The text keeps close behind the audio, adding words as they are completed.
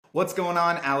What's going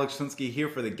on? Alex Shlinsky here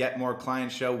for the Get More Client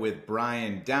Show with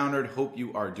Brian Downard. Hope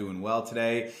you are doing well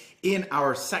today. In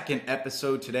our second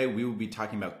episode today, we will be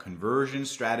talking about conversion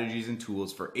strategies and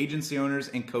tools for agency owners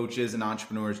and coaches and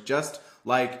entrepreneurs just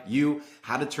like you,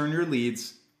 how to turn your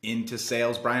leads into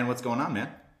sales. Brian, what's going on, man?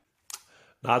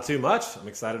 Not too much. I'm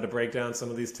excited to break down some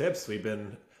of these tips. We've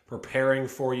been preparing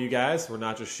for you guys. We're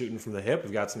not just shooting from the hip.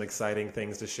 We've got some exciting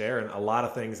things to share and a lot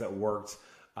of things that worked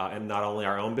in not only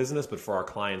our own business, but for our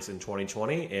clients in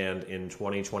 2020 and in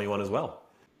 2021 as well.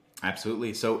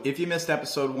 Absolutely. So if you missed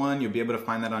episode 1, you'll be able to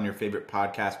find that on your favorite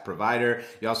podcast provider.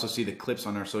 You also see the clips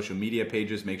on our social media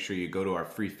pages. Make sure you go to our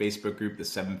free Facebook group, The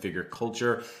 7-Figure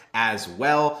Culture, as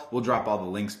well. We'll drop all the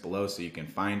links below so you can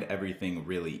find everything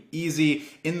really easy.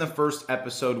 In the first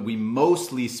episode, we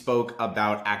mostly spoke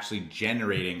about actually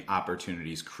generating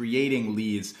opportunities, creating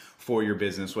leads for your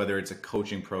business, whether it's a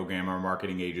coaching program or a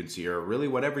marketing agency or really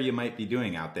whatever you might be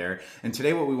doing out there. And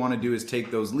today what we want to do is take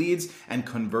those leads and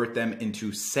convert them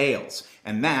into sales.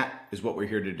 And that is what we're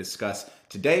here to discuss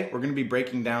today. We're going to be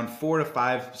breaking down 4 to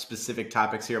 5 specific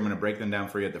topics here. I'm going to break them down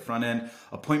for you at the front end: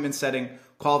 appointment setting,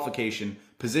 qualification,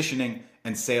 positioning,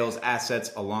 and sales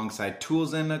assets, alongside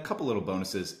tools and a couple little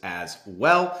bonuses as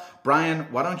well. Brian,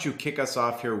 why don't you kick us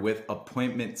off here with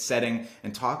appointment setting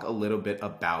and talk a little bit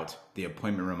about the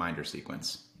appointment reminder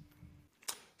sequence?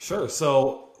 Sure.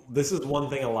 So this is one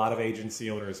thing a lot of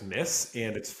agency owners miss,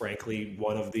 and it's frankly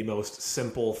one of the most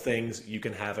simple things you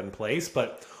can have in place.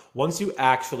 But once you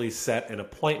actually set an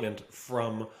appointment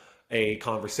from a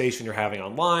conversation you're having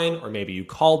online, or maybe you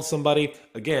called somebody,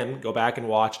 again, go back and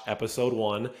watch episode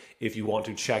 1 if you want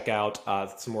to check out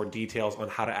some more details on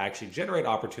how to actually generate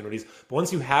opportunities. But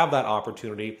once you have that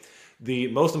opportunity, the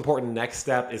most important next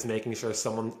step is making sure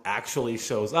someone actually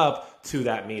shows up to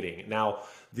that meeting. Now,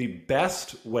 the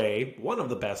best way, one of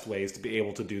the best ways to be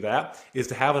able to do that is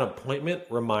to have an appointment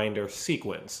reminder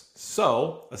sequence.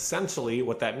 So essentially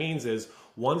what that means is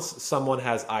once someone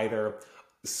has either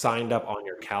signed up on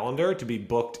your calendar to be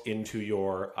booked into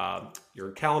your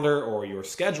calendar or your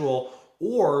schedule,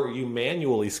 or you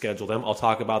manually schedule them. I'll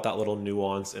talk about that little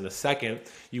nuance in a second.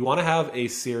 You want to have a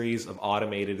series of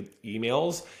automated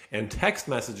emails and text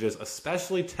messages,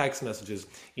 especially text messages.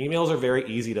 Emails are very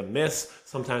easy to miss.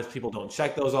 Sometimes people don't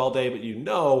check those all day, but you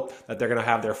know that they're going to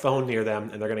have their phone near them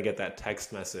and they're going to get that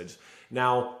text message.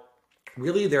 Now,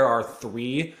 really, there are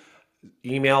 3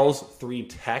 emails, 3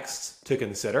 texts to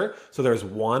consider. So there's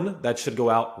one that should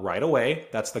go out right away.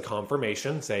 That's the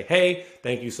confirmation. Say, hey,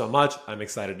 thank you so much. I'm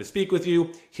excited to speak with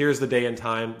you. Here's the day and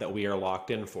time that we are locked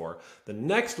in for. The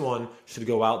next one should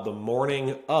go out the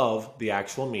morning of the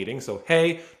actual meeting. So,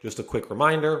 hey, just a quick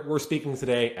reminder, we're speaking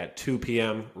today at 2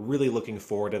 p.m. Really looking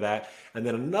forward to that. And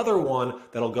then another one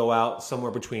that'll go out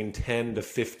somewhere between 10 to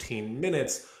 15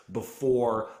 minutes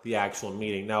before the actual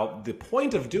meeting. Now, the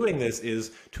point of doing this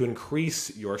is to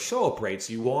increase your show-up rates.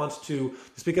 You want to,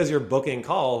 just because you're booking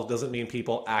calls doesn't mean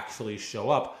people actually show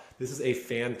up. This is a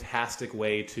fantastic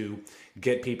way to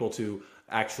get people to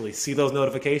actually see those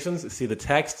notifications, see the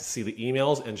text, see the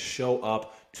emails, and show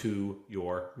up to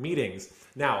your meetings.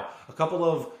 Now, a couple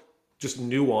of just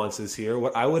nuances here.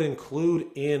 What I would include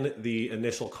in the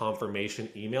initial confirmation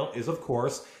email is, of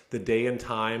course, the day and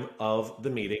time of the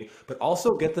meeting, but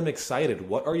also get them excited.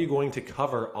 What are you going to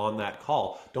cover on that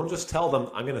call? Don't just tell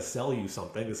them, I'm going to sell you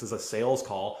something. This is a sales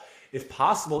call. If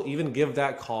possible, even give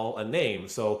that call a name.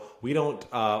 So we don't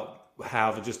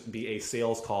have just be a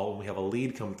sales call when we have a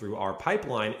lead come through our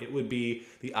pipeline. It would be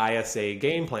the ISA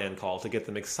game plan call to get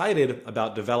them excited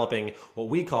about developing what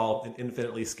we call an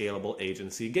infinitely scalable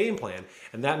agency game plan.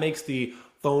 And that makes the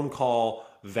phone call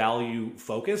value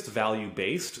focused, value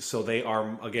based. So they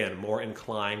are, again, more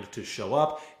inclined to show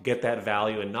up, get that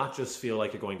value, and not just feel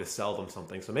like you're going to sell them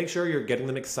something. So make sure you're getting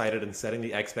them excited and setting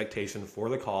the expectation for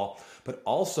the call. But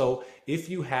also, if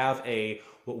you have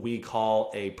what we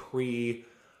call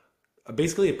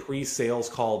basically a pre-sales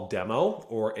call demo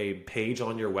or a page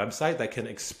on your website that can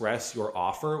express your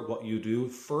offer, what you do,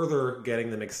 further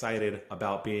getting them excited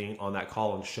about being on that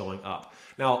call and showing up.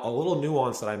 Now, a little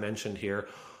nuance that I mentioned here,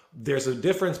 there's a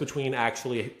difference between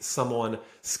actually someone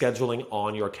scheduling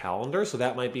on your calendar. So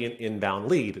that might be an inbound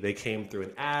lead. They came through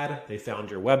an ad, they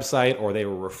found your website, or they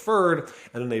were referred,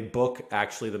 and then they book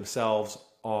actually themselves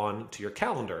on to your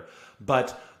calendar.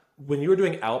 But when you were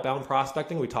doing outbound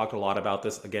prospecting, we talked a lot about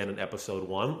this again in episode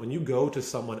 1. When you go to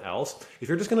someone else, if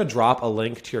you're just going to drop a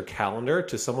link to your calendar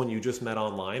to someone you just met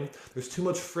online, there's too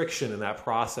much friction in that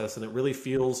process, and it really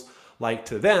feels like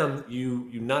to them, you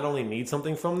not only need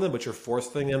something from them, but you're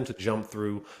forcing them to jump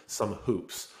through some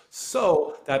hoops.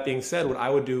 So that being said, what I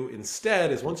would do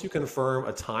instead is once you confirm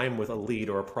a time with a lead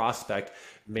or a prospect,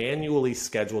 manually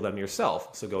schedule them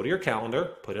yourself. So go to your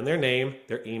calendar, put in their name,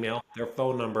 their email, their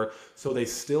phone number, so they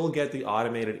still get the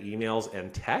automated emails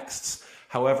and texts.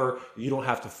 However, you don't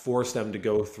have to force them to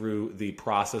go through the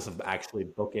process of actually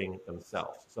booking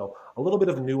themselves. So a little bit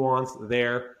of nuance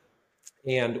there.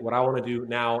 And what I want to do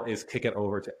now is kick it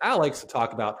over to Alex to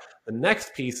talk about the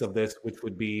next piece of this, which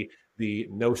would be the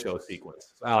no-show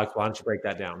sequence. So Alex, why don't you break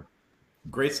that down?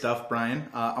 Great stuff, Brian.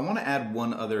 I want to add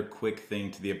one other quick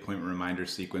thing to the appointment reminder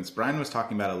sequence. Brian was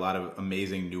talking about a lot of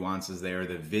amazing nuances there,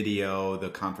 the video, the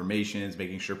confirmations,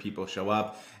 making sure people show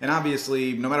up. And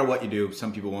obviously, no matter what you do,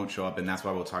 some people won't show up, and that's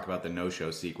why we'll talk about the no-show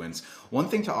sequence. One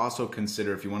thing to also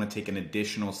consider if you want to take an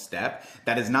additional step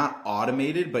that is not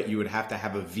automated, but you would have to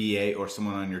have a VA or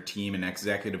someone on your team, an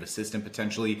executive assistant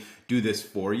potentially do this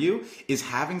for you, is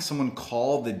having someone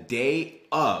call the day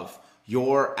of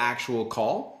your actual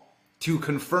call to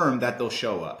confirm that they'll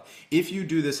show up. If you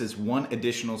do this as one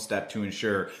additional step to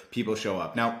ensure people show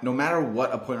up. Now, no matter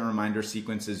what appointment reminder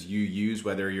sequences you use,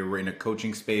 whether you're in a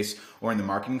coaching space or in the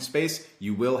marketing space,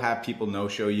 you will have people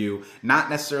no-show you, not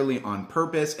necessarily on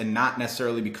purpose and not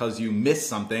necessarily because you missed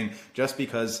something, just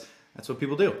because that's what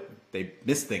people do. They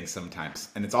miss things sometimes,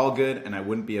 and it's all good, and I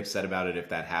wouldn't be upset about it if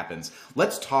that happens.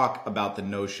 Let's talk about the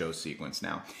no-show sequence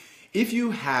now. If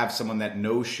you have someone that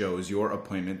no-shows your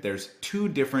appointment, there's two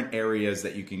different areas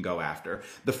that you can go after.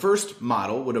 The first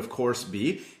model would of course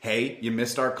be, hey, you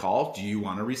missed our call, do you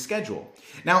want to reschedule?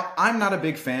 Now, I'm not a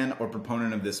big fan or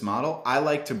proponent of this model. I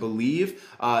like to believe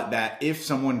that if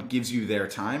someone gives you their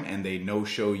time and they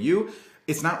no-show you,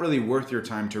 it's not really worth your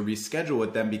time to reschedule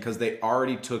with them because they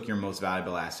already took your most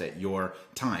valuable asset, your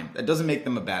time. That doesn't make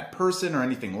them a bad person or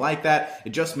anything like that. It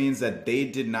just means that they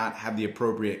did not have the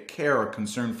appropriate care or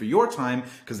concern for your time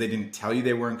because they didn't tell you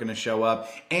they weren't going to show up,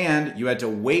 and you had to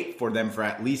wait for them for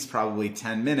at least probably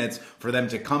 10 minutes for them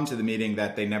to come to the meeting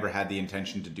that they never had the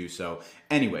intention to do so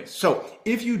anyway. So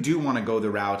if you do want to go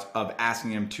the route of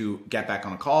asking them to get back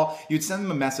on a call, you'd send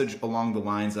them a message along the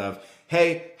lines of,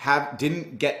 hey,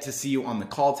 didn't get to see you on the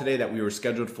call today that we were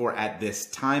scheduled for at this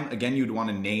time. Again, you'd want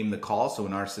to name the call. So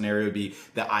in our scenario, it would be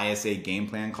the ISA game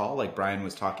plan call, like Brian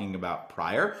was talking about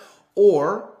prior.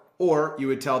 Or you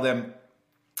would tell them,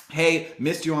 hey,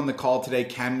 missed you on the call today.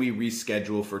 Can we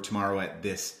reschedule for tomorrow at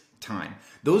this time?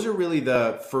 Those are really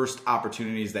the first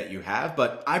opportunities that you have,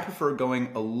 but I prefer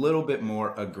going a little bit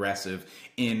more aggressive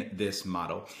in this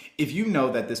model. If you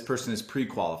know that this person is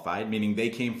pre-qualified, meaning they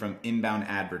came from inbound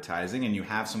advertising and you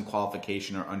have some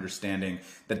qualification or understanding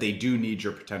that they do need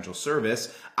your potential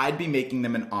service, I'd be making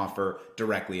them an offer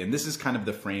directly. And this is kind of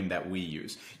the frame that we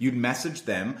use. You'd message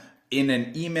them in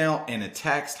an email and a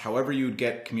text, however you would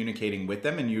get communicating with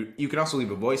them. And you can also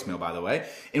leave a voicemail, by the way,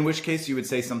 in which case you would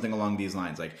say something along these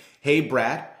lines like, hey,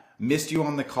 Brad, missed you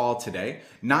on the call today.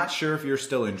 Not sure if you're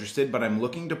still interested, but I'm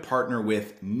looking to partner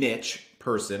with niche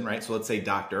person, right? So let's say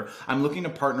doctor. I'm looking to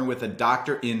partner with a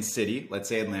doctor in city, let's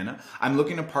say Atlanta. I'm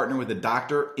looking to partner with a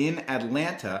doctor in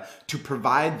Atlanta to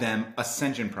provide them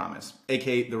Ascension Promise,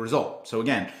 aka the result. So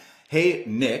again, hey,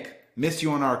 Nick, missed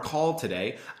you on our call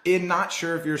today. I'm not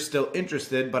sure if you're still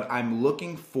interested, but I'm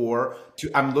looking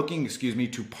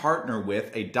to partner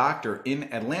with a doctor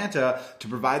in Atlanta to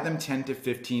provide them 10 to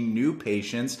 15 new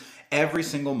patients every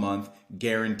single month,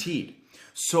 guaranteed.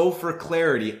 So for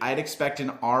clarity, I'd expect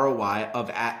an ROI of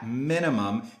at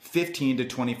minimum $15,000 to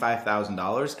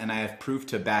 $25,000, and I have proof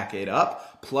to back it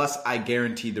up, plus I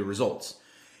guarantee the results.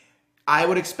 I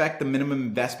would expect the minimum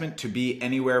investment to be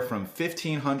anywhere from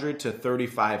 $1,500 to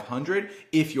 $3,500.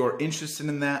 If you're interested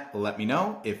in that, let me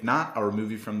know. If not, I'll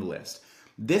remove you from the list.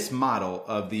 This model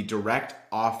of the direct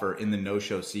offer in the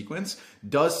no-show sequence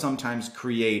does sometimes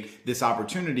create this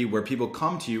opportunity where people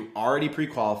come to you already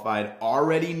pre-qualified,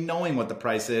 already knowing what the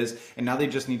price is, and now they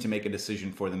just need to make a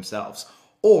decision for themselves.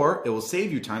 Or it will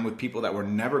save you time with people that were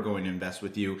never going to invest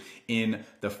with you in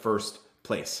the first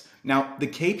place. Now, the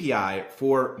KPI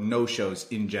for no-shows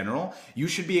in general, you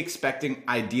should be expecting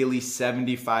ideally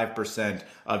 75%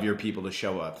 of your people to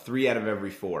show up, 3 out of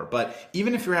every 4. But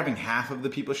even if you're having half of the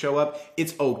people show up,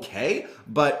 it's okay,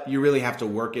 but you really have to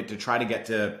work it to try to get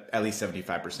to at least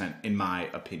 75%, in my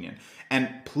opinion. And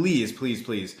please, please,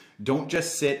 please, don't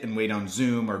just sit and wait on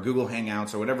Zoom or Google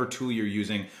Hangouts or whatever tool you're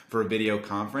using for a video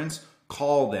conference.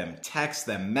 Call them, text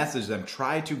them, message them,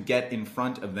 try to get in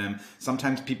front of them.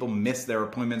 Sometimes people miss their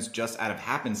appointments just out of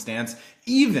happenstance.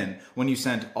 even when you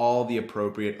sent all the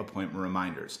appropriate appointment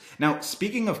reminders. Now,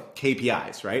 speaking of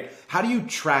KPIs, right? How do you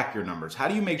track your numbers? How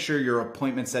do you make sure your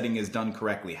appointment setting is done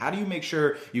correctly? How do you make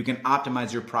sure you can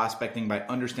optimize your prospecting by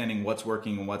understanding what's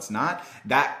working and what's not?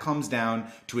 That comes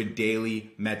down to a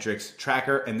daily metrics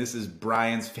tracker. And this is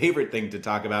Brian's favorite thing to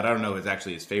talk about. I don't know if it's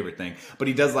actually his favorite thing, but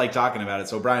he does like talking about it.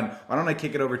 So Brian, why don't I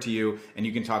kick it over to you and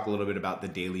you can talk a little bit about the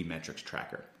daily metrics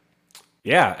tracker.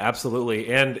 Yeah,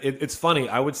 absolutely. And it's funny.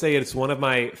 I would say it's one of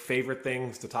my favorite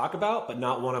things to talk about, but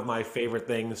not one of my favorite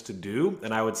things to do.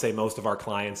 And I would say most of our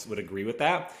clients would agree with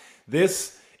that.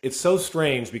 It's so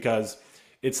strange because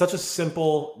it's such a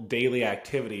simple daily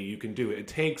activity you can do. It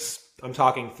takes, I'm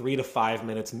talking 3 to 5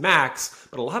 minutes max,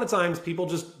 but a lot of times people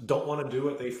just don't want to do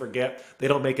it. They forget, they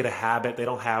don't make it a habit, they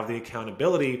don't have the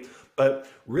accountability. But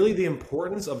really the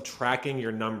importance of tracking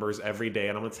your numbers every day,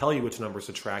 and I'm going to tell you which numbers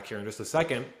to track here in just a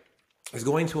second, is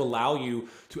going to allow you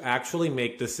to actually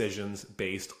make decisions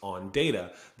based on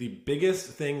data. The biggest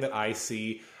thing that I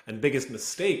see and biggest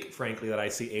mistake, frankly, that I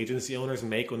see agency owners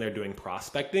make when they're doing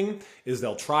prospecting is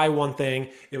they'll try one thing.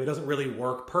 If it doesn't really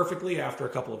work perfectly after a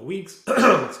couple of weeks,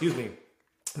 excuse me,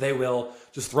 they will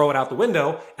just throw it out the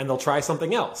window and they'll try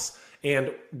something else.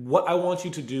 And what I want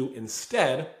you to do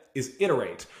instead is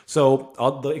iterate. So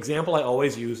the example I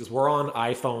always use is we're on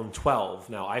iPhone 12.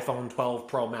 Now, iPhone 12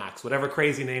 Pro Max, whatever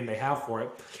crazy name they have for it.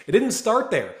 It didn't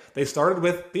start there. They started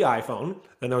with the iPhone,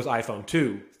 then there was iPhone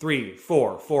 2, 3,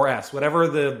 4, 4S, whatever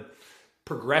the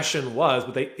progression was,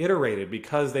 but they iterated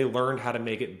because they learned how to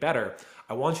make it better.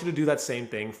 I want you to do that same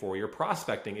thing for your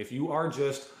prospecting. If you are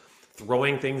just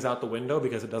throwing things out the window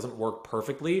because it doesn't work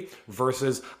perfectly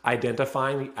versus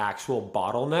identifying the actual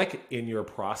bottleneck in your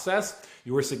process,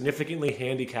 you are significantly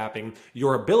handicapping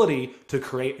your ability to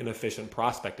create an efficient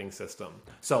prospecting system.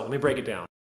 So let me break it down.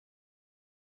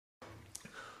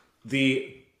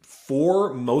 The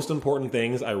 4 most important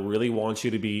things I really want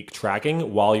you to be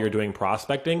tracking while you're doing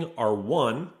prospecting are: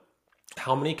 1,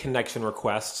 how many connection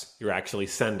requests you're actually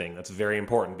sending. That's very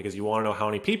important because you want to know how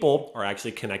many people are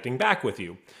actually connecting back with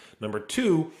you. Number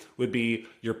 2 would be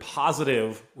your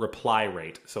positive reply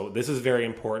rate. So this is very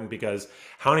important because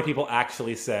how many people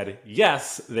actually said,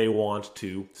 yes, they want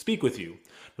to speak with you.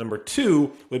 Number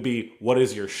 2 would be, what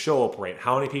is your show up rate?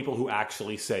 How many people who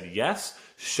actually said yes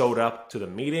showed up to the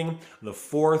meeting? And the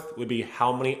 4th would be,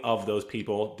 how many of those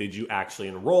people did you actually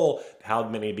enroll? How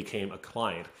many became a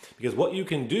client? Because what you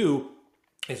can do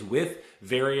is with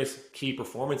various key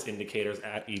performance indicators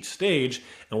at each stage.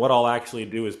 And what I'll actually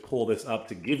do is pull this up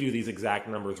to give you these exact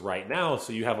numbers right now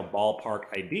so you have a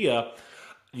ballpark idea.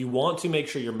 You want to make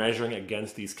sure you're measuring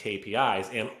against these KPIs.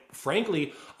 And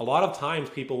frankly, a lot of times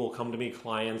people will come to me,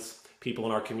 clients, people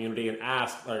in our community, and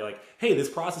ask, are like, hey, this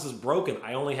process is broken.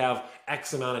 I only have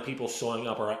X amount of people showing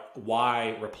up or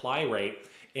Y reply rate.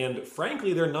 And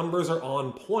frankly, their numbers are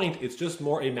on point. It's just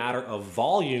more a matter of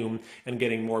volume and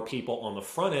getting more people on the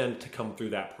front end to come through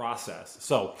that process.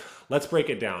 So let's break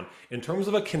it down. In terms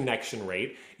of a connection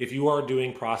rate, if you are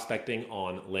doing prospecting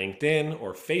on LinkedIn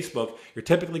or Facebook, you're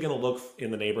typically going to look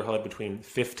in the neighborhood between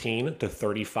 15 to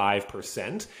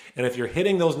 35%. And if you're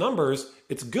hitting those numbers,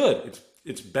 it's good.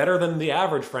 It's better than the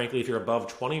average, frankly, if you're above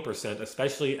 20%,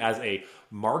 especially as a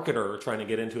marketer trying to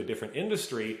get into a different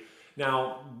industry.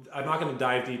 Now, I'm not going to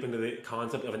dive deep into the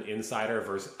concept of an insider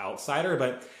versus outsider,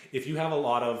 but if you have a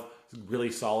lot of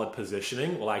really solid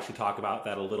positioning, we'll actually talk about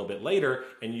that a little bit later,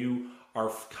 and you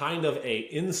are kind of a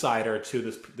insider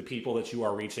to the people that you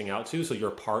are reaching out to, so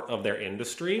you're part of their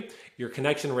industry, your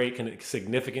connection rate can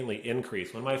significantly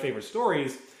increase. One of my favorite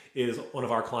stories is one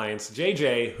of our clients,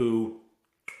 JJ, who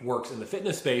works in the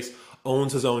fitness space,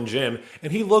 owns his own gym,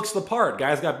 and he looks the part.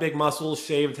 Guy's got big muscles,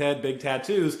 shaved head, big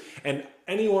tattoos, and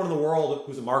anyone in the world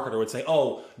who's a marketer would say,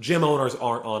 oh, gym owners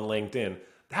aren't on LinkedIn.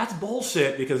 That's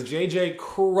bullshit because JJ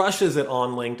crushes it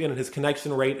on LinkedIn and his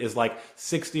connection rate is like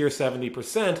 60 or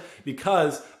 70%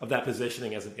 because of that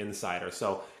positioning as an insider.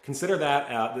 So consider that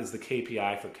as the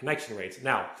KPI for connection rates.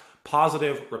 Now,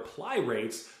 positive reply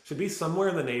rates should be somewhere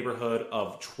in the neighborhood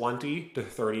of 20 to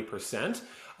 30%,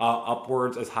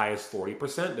 upwards as high as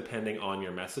 40%, depending on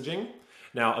your messaging.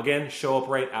 Now, again, show up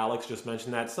rate, Alex just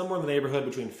mentioned that, somewhere in the neighborhood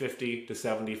between 50 to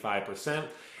 75%.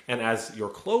 And as your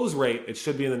close rate, it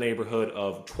should be in the neighborhood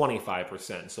of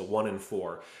 25%, so 1 in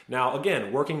 4. Now,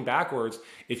 again, working backwards,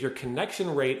 if your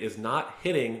connection rate is not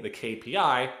hitting the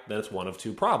KPI, then it's one of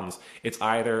 2 problems. It's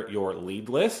either your lead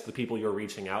list, the people you're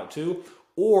reaching out to,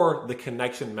 or the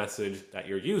connection message that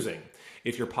you're using.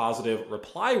 If your positive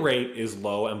reply rate is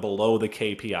low and below the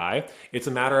KPI, it's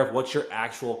a matter of what your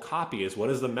actual copy is. What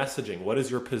is the messaging? What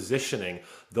is your positioning?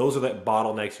 Those are the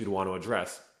bottlenecks you'd want to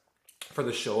address. For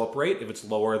the show up rate, if it's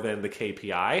lower than the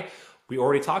KPI, We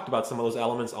already talked about some of those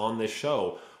elements on this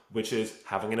show, which is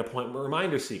having an appointment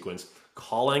reminder sequence,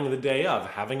 calling the day of,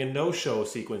 having a no-show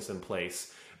sequence in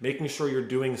place, making sure you're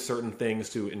doing certain things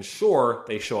to ensure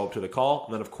they show up to the call.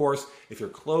 And then, of course, if your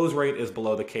close rate is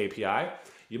below the KPI,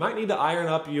 you might need to iron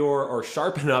up or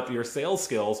sharpen up your sales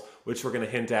skills, which we're going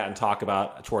to hint at and talk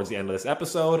about towards the end of this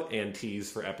episode and tease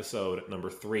for episode number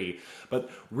 3. But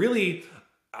really,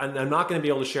 I'm not going to be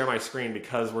able to share my screen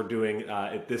because we're doing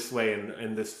it this way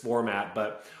in this format,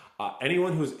 but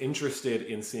anyone who's interested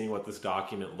in seeing what this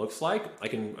document looks like, I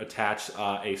can attach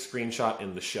a screenshot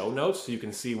in the show notes so you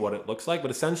can see what it looks like.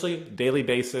 But essentially, daily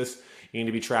basis, you need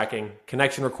to be tracking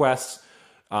connection requests,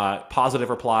 positive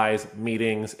replies,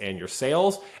 meetings, and your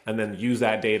sales, and then use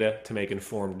that data to make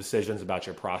informed decisions about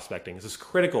your prospecting. This is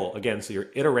critical, again, so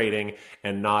you're iterating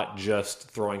and not just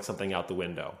throwing something out the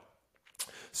window.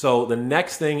 So the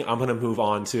next thing I'm going to move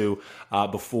on to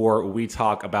before we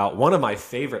talk about one of my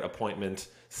favorite appointment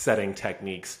setting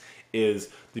techniques is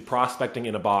the prospecting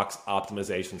in a box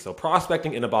optimization. So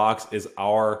prospecting in a box is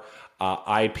our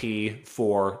IP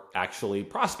for actually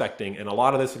prospecting. And a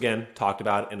lot of this, again, talked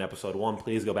about in episode 1.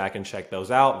 Please go back and check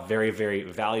those out. Very, very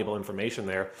valuable information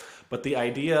there. But the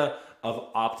idea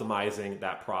of optimizing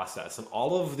that process and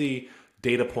all of the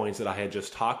data points that I had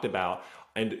just talked about,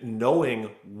 and knowing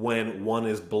when one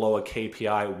is below a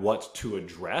KPI, what to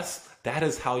address, that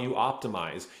is how you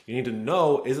optimize. You need to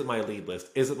know, is it my lead list?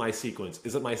 Is it my sequence?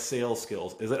 Is it my sales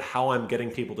skills? Is it how I'm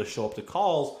getting people to show up to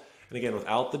calls? And again,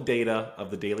 without the data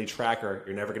of the daily tracker,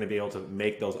 you're never going to be able to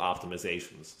make those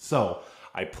optimizations. So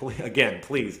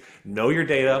please know your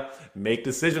data, make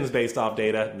decisions based off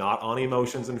data, not on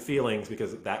emotions and feelings,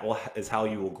 because that is how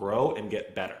you will grow and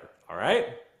get better. All right?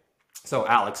 So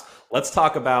Alex, let's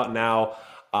talk about now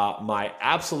my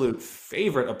absolute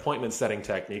favorite appointment setting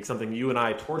technique, something you and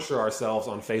I torture ourselves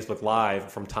on Facebook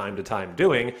Live from time to time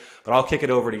doing, but I'll kick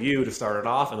it over to you to start it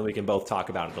off, and then we can both talk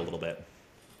about it a little bit.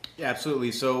 Yeah,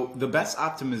 absolutely. So the best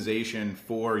optimization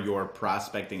for your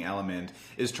prospecting element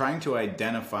is trying to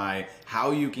identify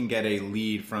how you can get a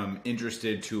lead from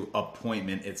interested to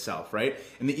appointment itself, right?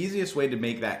 And the easiest way to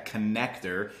make that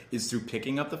connector is through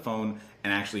picking up the phone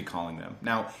and actually calling them.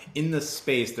 Now, in the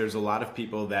space, there's a lot of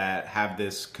people that have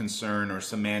this concern or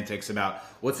semantics about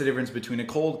what's the difference between a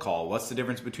cold call? What's the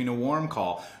difference between a warm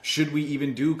call? Should we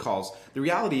even do calls? The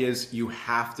reality is you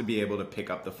have to be able to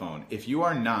pick up the phone. If you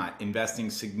are not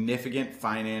investing significant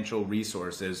financial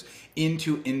resources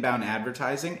into inbound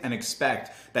advertising and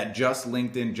expect that just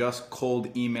LinkedIn, just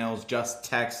cold emails, just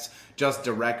texts, just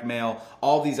direct mail,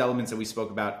 all these elements that we spoke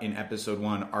about in episode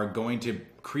 1 are going to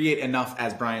create enough,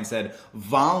 as Brian said,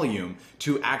 volume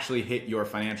to actually hit your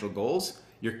financial goals,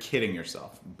 you're kidding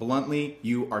yourself. Bluntly,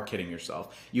 you are kidding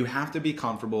yourself. You have to be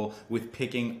comfortable with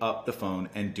picking up the phone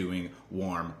and doing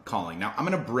warm calling. Now, I'm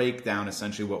going to break down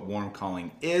essentially what warm calling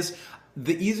is.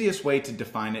 The easiest way to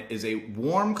define it is a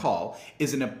warm call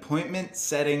is an appointment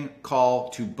setting call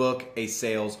to book a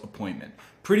sales appointment.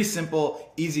 Pretty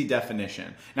simple, easy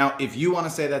definition. Now, if you want to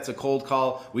say that's a cold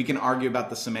call, we can argue about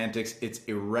the semantics. It's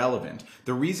irrelevant.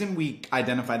 The reason we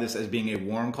identify this as being a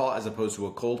warm call as opposed to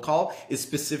a cold call is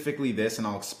specifically this, and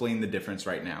I'll explain the difference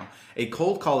right now. A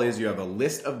cold call is you have a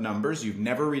list of numbers. You've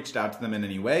never reached out to them in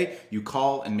any way. You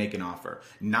call and make an offer.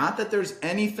 Not that there's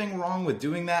anything wrong with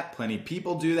doing that. Plenty of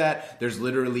people do that. There's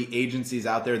literally agencies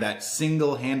out there that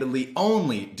single-handedly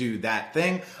only do that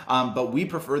thing. But we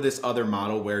prefer this other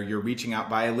model where you're reaching out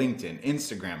via LinkedIn,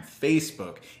 Instagram,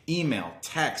 Facebook, email,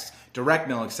 text, direct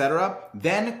mail, etc.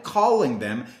 Then calling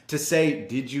them to say,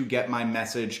 did you get my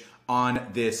message on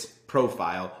this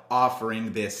profile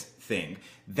offering this thing?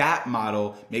 That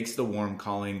model makes the warm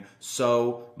calling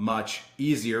so much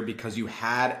easier because you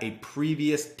had a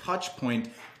previous touch point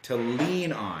to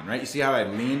lean on, right? You see how I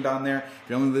leaned on there? If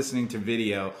you're only listening to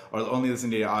video or only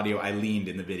listening to audio, I leaned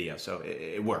in the video, so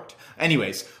it worked.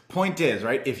 Anyways, point is,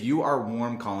 right, if you are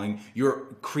warm calling, you're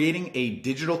creating a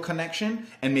digital connection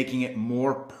and making it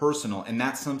more personal, and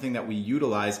that's something that we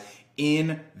utilize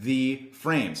in the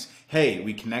frames. Hey,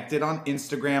 we connected on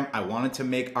Instagram. I wanted to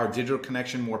make our digital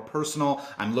connection more personal.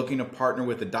 I'm looking to partner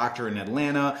with a doctor in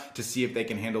Atlanta to see if they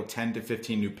can handle 10 to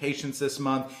 15 new patients this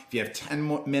month. If you have 10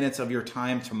 more minutes of your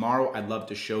time tomorrow, I'd love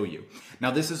to show you. Now,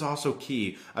 this is also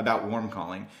key about warm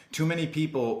calling. Too many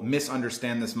people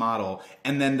misunderstand this model,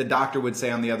 and then the doctor would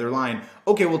say on the other line,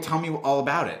 okay, well, tell me all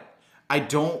about it. I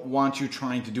don't want you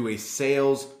trying to do a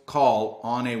sales call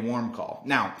on a warm call.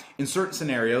 Now, in certain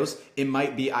scenarios, it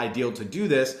might be ideal to do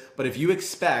this, but if you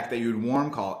expect that you would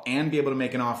warm call and be able to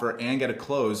make an offer and get a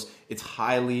close, it's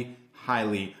highly,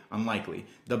 highly unlikely.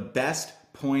 The best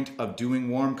point of doing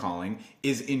warm calling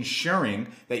is ensuring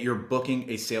that you're booking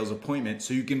a sales appointment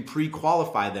so you can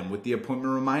pre-qualify them with the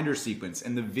appointment reminder sequence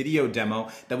and the video demo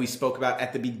that we spoke about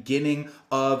at the beginning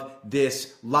of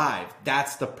this live.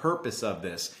 That's the purpose of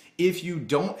this. If you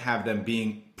don't have them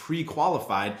being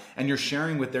pre-qualified and you're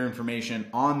sharing with their information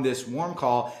on this warm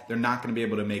call, they're not going to be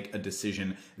able to make a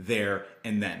decision there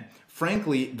and then.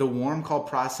 Frankly, the warm call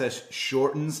process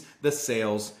shortens the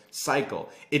sales cycle.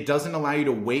 It doesn't allow you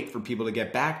to wait for people to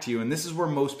get back to you. And this is where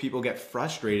most people get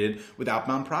frustrated with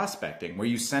outbound prospecting, where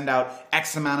you send out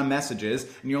X amount of messages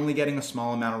and you're only getting a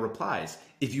small amount of replies.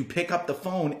 If you pick up the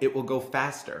phone, it will go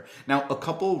faster. Now, a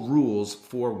couple rules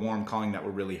for warm calling that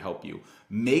will really help you.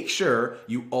 Make sure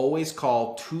you always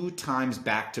call 2 times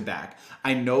back to back.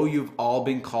 I know you've all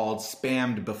been called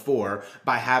spammed before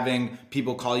by having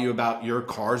people call you about your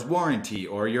car's warranty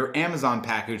or your Amazon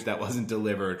package that wasn't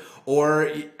delivered or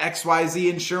XYZ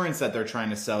insurance that they're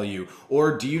trying to sell you,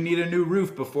 or do you need a new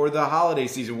roof before the holiday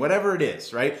season, whatever it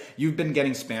is, right? You've been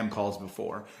getting spam calls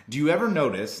before. Do you ever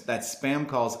notice that spam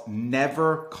calls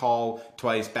never call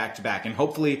twice back to back? And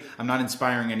hopefully I'm not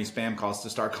inspiring any spam calls to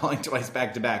start calling twice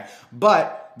back to back, but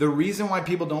the reason why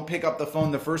people don't pick up the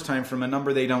phone the first time from a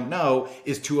number they don't know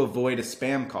is to avoid a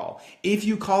spam call. If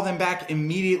you call them back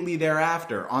immediately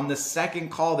thereafter, on the second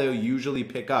call, they'll usually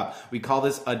pick up. We call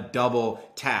this a double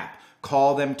tap.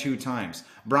 Call them 2 times.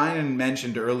 Brian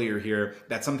mentioned earlier here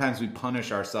that sometimes we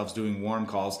punish ourselves doing warm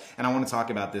calls, and I want to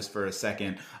talk about this for a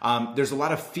second. There's a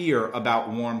lot of fear about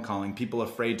warm calling, people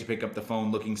afraid to pick up the phone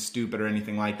looking stupid or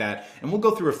anything like that, and we'll go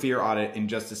through a fear audit in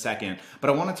just a second, but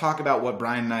I want to talk about what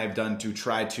Brian and I have done to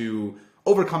try to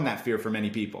overcome that fear for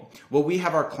many people. What we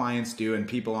have our clients do and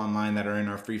people online that are in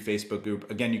our free Facebook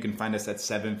group, again, you can find us at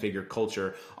 7 Figure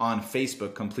Culture on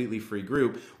Facebook, completely free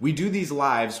group. We do these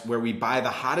lives where we buy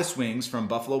the hottest wings from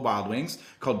Buffalo Wild Wings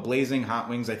called Blazing Hot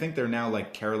Wings. I think they're now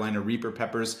like Carolina Reaper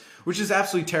peppers, which is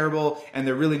absolutely terrible and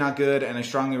they're really not good, and I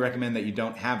strongly recommend that you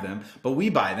don't have them, but we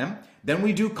buy them. Then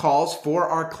we do calls for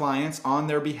our clients on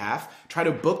their behalf, try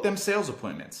to book them sales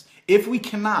appointments. If we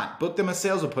cannot book them a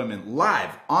sales appointment live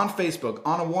on Facebook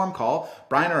on a warm call,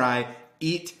 Brian or I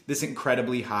eat this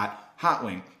incredibly hot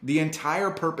wing. The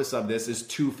entire purpose of this is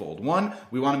twofold. 1,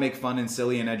 we want to make fun and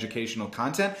silly and educational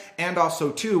content. And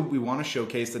also 2, we want to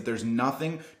showcase that there's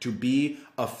nothing to be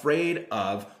afraid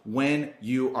of when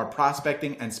you are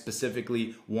prospecting and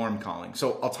specifically warm calling.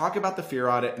 So I'll talk about the fear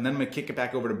audit and then I'm going to kick it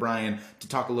back over to Brian to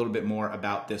talk a little bit more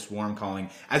about this warm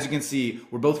calling. As you can see,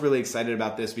 we're both really excited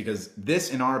about this because this,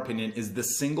 in our opinion, is the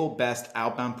single best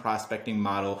outbound prospecting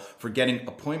model for getting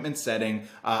appointment setting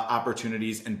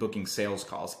opportunities and booking sales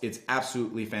calls. It's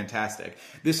absolutely fantastic.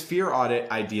 This fear audit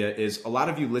idea is, a lot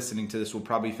of you listening to this will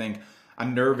probably think,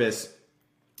 I'm nervous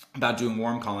about doing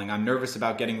warm calling. I'm nervous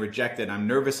about getting rejected. I'm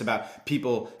nervous about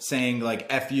people saying like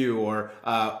F you, or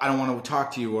I don't want to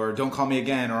talk to you, or don't call me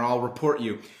again, or I'll report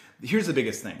you. Here's the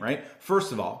biggest thing, right?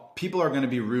 First of all, people are going to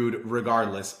be rude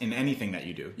regardless in anything that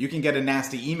you do. You can get a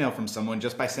nasty email from someone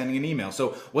just by sending an email. So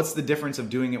what's the difference of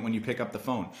doing it when you pick up the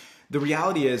phone? The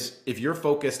reality is, if you're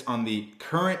focused on the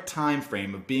current time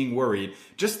frame of being worried,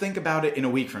 just think about it in a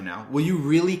week from now. Will you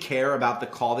really care about the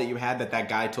call that you had that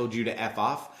guy told you to F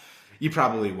off? You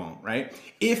probably won't, right?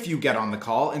 If you get on the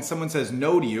call and someone says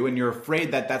no to you and you're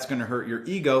afraid that that's going to hurt your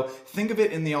ego, think of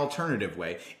it in the alternative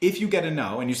way. If you get a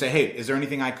no and you say, hey, is there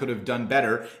anything I could have done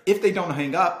better? If they don't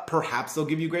hang up, perhaps they'll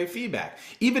give you great feedback.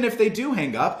 Even if they do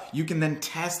hang up, you can then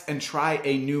test and try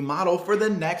a new model for the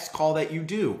next call that you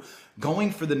do.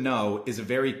 Going for the no is a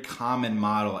very common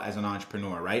model as an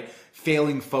entrepreneur, right?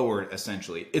 Failing forward,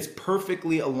 essentially. It's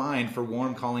perfectly aligned for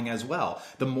warm calling as well.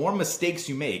 The more mistakes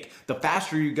you make, the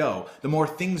faster you go, the more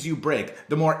things you break,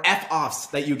 the more F-offs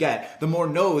that you get, the more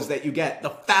no's that you get, the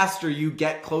faster you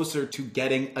get closer to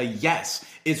getting a yes.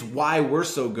 It's why we're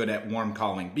so good at warm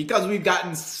calling, because we've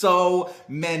gotten so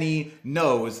many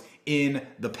no's in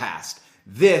the past.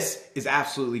 This is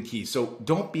absolutely key. So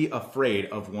don't be afraid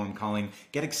of warm calling.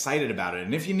 Get excited about it.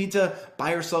 And if you need to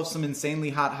buy yourself some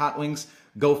insanely hot wings,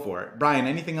 go for it. Brian,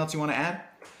 anything else you want to add?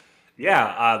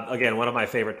 Yeah, again, one of my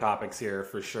favorite topics here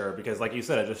for sure, because like you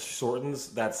said, it just shortens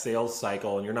that sales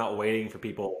cycle and you're not waiting for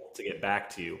people to get back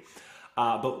to you.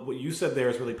 But what you said there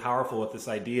is really powerful with this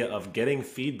idea of getting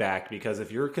feedback, because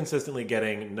if you're consistently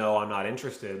getting, no, I'm not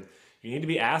interested, You need to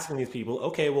be asking these people,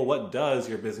 okay, well, what does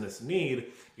your business need?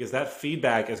 Because that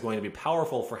feedback is going to be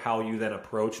powerful for how you then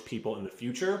approach people in the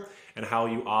future and how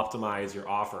you optimize your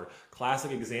offer.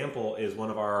 Classic example is one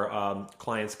of our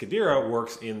clients, Kadira,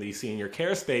 works in the senior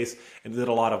care space and did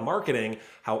a lot of marketing.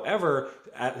 However,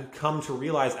 come to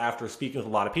realize after speaking with a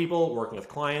lot of people, working with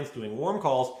clients, doing warm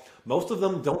calls, most of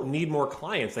them don't need more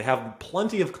clients. They have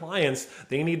plenty of clients.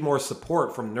 They need more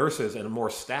support from nurses and more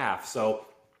staff. So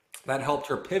that helped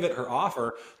her pivot her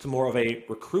offer to more of a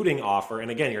recruiting offer.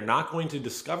 And again, you're not going to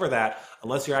discover that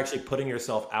unless you're actually putting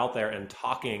yourself out there and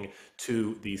talking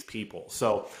to these people.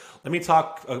 So let me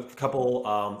talk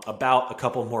about a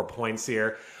couple more points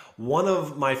here. One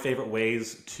of my favorite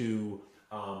ways to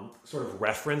sort of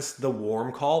reference the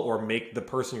warm call or make the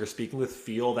person you're speaking with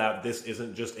feel that this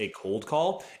isn't just a cold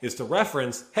call is to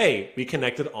reference, hey, we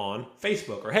connected on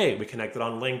Facebook, or hey, we connected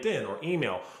on LinkedIn or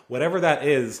email, whatever that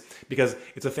is, because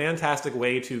it's a fantastic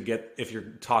way to get, if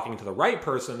you're talking to the right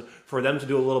person, for them to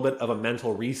do a little bit of a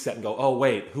mental reset and go, oh,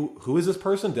 wait, who is this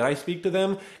person? Did I speak to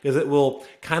them? Because it will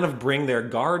kind of bring their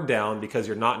guard down because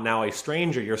you're not now a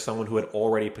stranger. You're someone who had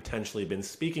already potentially been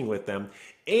speaking with them.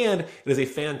 And it is a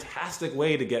fantastic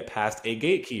way to get past a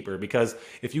gatekeeper, because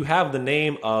if you have the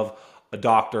name of a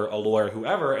doctor, a lawyer,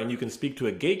 whoever, and you can speak to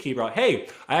a gatekeeper, hey,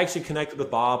 I actually connected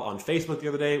with Bob on Facebook the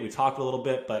other day. We talked a little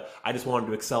bit, but I just wanted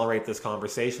to accelerate this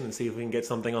conversation and see if we can get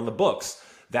something on the books.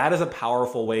 That is a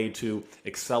powerful way to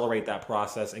accelerate that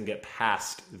process and get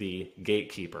past the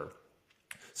gatekeeper.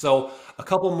 So a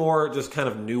couple more just kind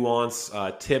of nuance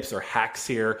tips or hacks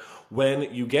here.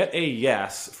 When you get a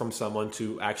yes from someone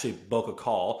to actually book a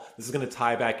call, this is going to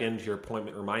tie back into your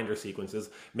appointment reminder sequences.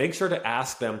 Make sure to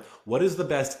ask them, what is the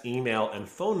best email and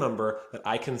phone number that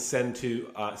I can send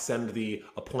the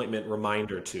appointment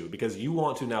reminder to? Because you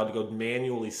want to now go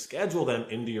manually schedule them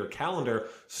into your calendar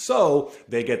so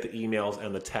they get the emails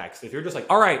and the text. If you're just like,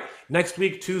 all right, next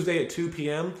week, Tuesday at 2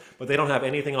 p.m., but they don't have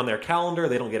anything on their calendar,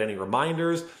 they don't get any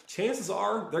reminders, chances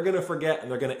are they're going to forget and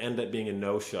they're going to end up being a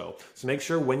no-show. So make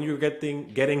sure when you're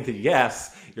getting the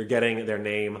yes, you're getting their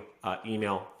name,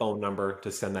 email, phone number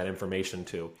to send that information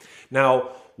to.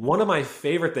 Now, one of my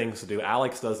favorite things to do,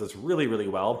 Alex does this really, really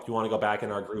well. If you want to go back in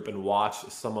our group and watch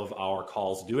some of our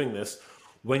calls doing this,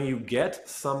 when you get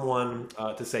someone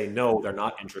to say no, they're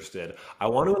not interested, I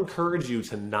want to encourage you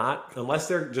to not, unless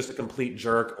they're just a complete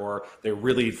jerk or they're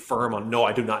really firm on, no,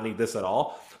 I do not need this at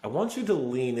all, I want you to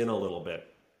lean in a little bit.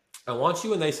 I want you,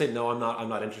 when they say, no, I'm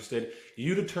not interested,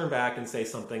 you to turn back and say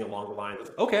something along the lines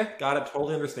of, okay, got it,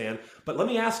 totally understand. But let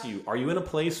me ask you, are you in a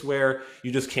place where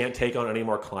you just can't take on any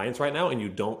more clients right now and you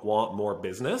don't want more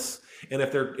business? And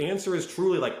if their answer is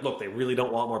truly like, look, they really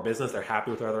don't want more business, they're happy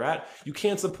with where they're at, you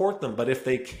can't support them. But if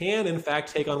they can, in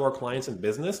fact, take on more clients and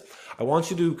business, I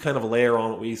want you to kind of layer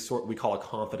on what we call a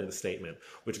confidence statement,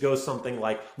 which goes something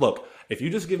like, look, if you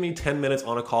just give me 10 minutes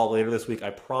on a call later this week, I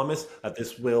promise that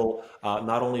this will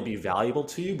not only be valuable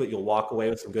to you, but you'll walk away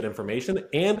with some good information.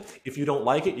 And if you don't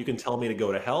like it, you can tell me to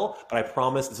go to hell, but I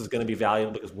promise this is going to be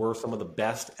valuable because we're some of the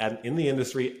best in the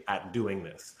industry at doing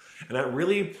this. And that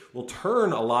really will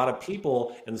turn a lot of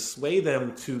people and sway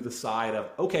them to the side of,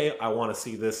 okay, I want to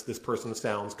see this person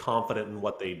sounds confident in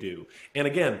what they do. And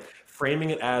again,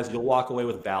 framing it as you'll walk away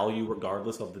with value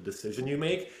regardless of the decision you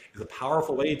make is a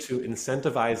powerful way to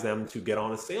incentivize them to get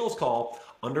on a sales call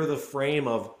under the frame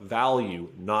of value,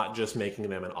 not just making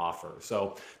them an offer.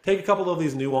 So take a couple of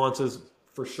these nuances.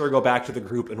 For sure, go back to the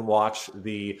group and watch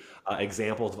the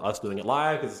examples of us doing it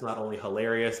live, because it's not only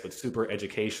hilarious, but super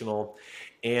educational.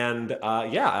 And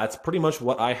that's pretty much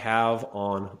what I have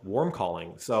on warm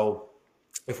calling. So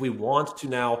if we want to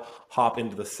now hop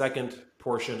into the second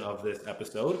portion of this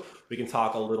episode, we can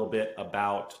talk a little bit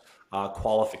about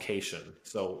qualification.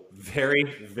 So very,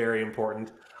 very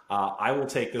important. I will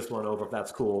take this one over if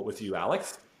that's cool with you,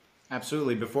 Alex.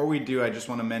 Absolutely. Before we do, I just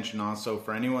want to mention also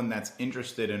for anyone that's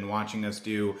interested in watching us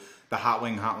do the Hot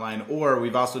Wing Hotline, or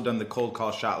we've also done the Cold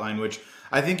Call Shotline, which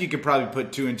I think you could probably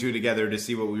put two and two together to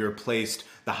see what we replaced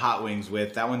the Hot Wings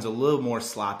with. That one's a little more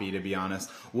sloppy, to be honest.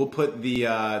 We'll put the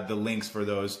links for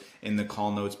those in the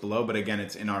call notes below, but again,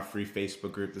 it's in our free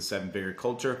Facebook group, the Seven Figure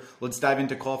Culture. Let's dive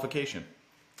into qualification.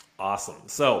 Awesome.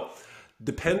 So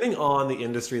depending on the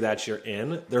industry that you're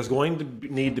in, there's going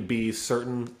to need to be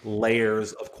certain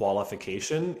layers of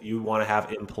qualification you want to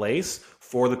have in place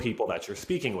for the people that you're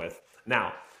speaking with.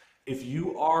 Now, if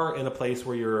you are in a place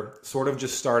where you're sort of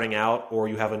just starting out, or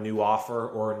you have a new offer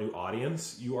or a new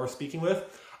audience you are speaking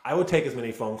with, I would take as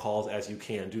many phone calls as you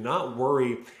can. Do not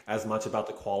worry as much about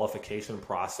the qualification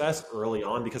process early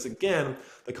on, because again,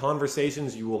 the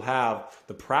conversations you will have,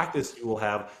 the practice you will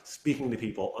have speaking to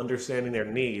people, understanding their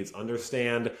needs,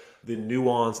 understand the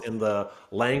nuance in the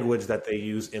language that they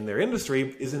use in their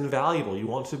industry is invaluable. You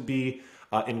want to be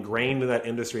ingrained in that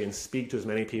industry and speak to as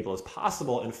many people as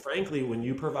possible. And frankly, when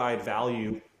you provide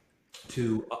value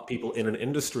to people in an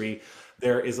industry,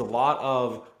 there is a lot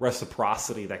of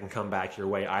reciprocity that can come back your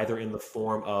way, either in the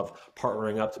form of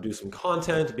partnering up to do some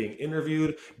content, being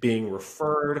interviewed, being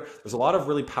referred. There's a lot of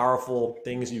really powerful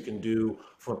things you can do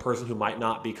from a person who might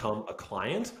not become a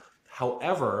client.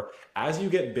 However, as you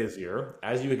get busier,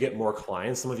 as you get more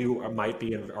clients, some of you might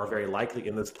be and are very likely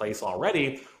in this place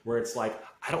already, where it's like,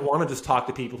 I don't want to just talk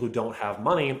to people who don't have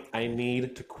money. I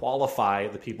need to qualify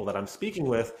the people that I'm speaking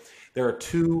with. There are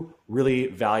two really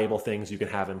valuable things you can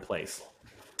have in place.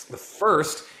 The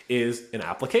first is an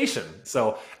application.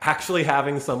 So actually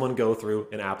having someone go through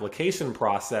an application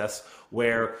process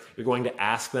where you're going to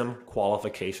ask them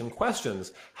qualification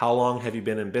questions. How long have you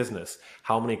been in business?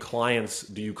 How many clients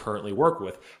do you currently work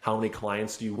with? How many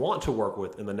clients do you want to work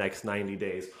with in the next 90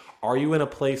 days? Are you in a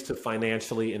place to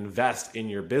financially invest in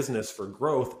your business for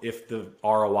growth if the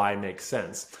ROI makes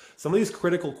sense? Some of these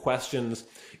critical questions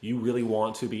you really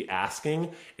want to be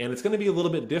asking, and it's going to be a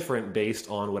little bit different based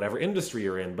on whatever industry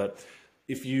you're in. But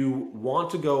if you want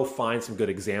to go find some good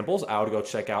examples, I would go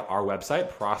check out our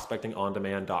website,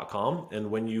 prospectingondemand.com.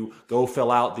 And when you go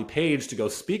fill out the page to go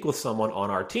speak with someone on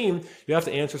our team, you have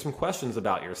to answer some questions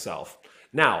about yourself.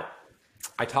 Now,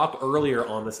 I talked earlier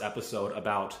on this episode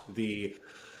about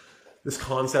this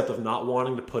concept of not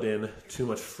wanting to put in too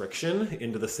much friction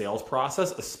into the sales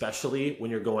process, especially when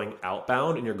you're going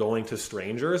outbound and you're going to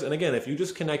strangers. And again, if you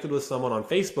just connected with someone on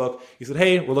Facebook, you said,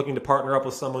 hey, we're looking to partner up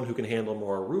with someone who can handle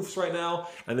more roofs right now.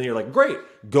 And then you're like, great,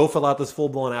 go fill out this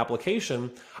full-blown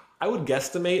application. I would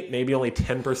guesstimate maybe only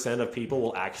 10% of people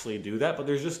will actually do that, but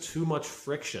there's just too much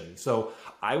friction. So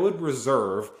I would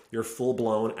reserve your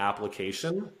full-blown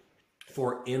application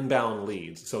for inbound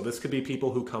leads. So this could be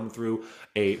people who come through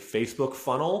a Facebook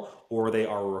funnel, or they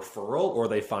are a referral, or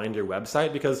they find your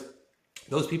website, because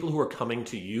those people who are coming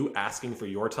to you asking for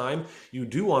your time, you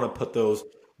do want to put those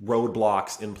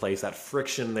roadblocks in place, that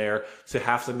friction there, to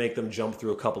have to make them jump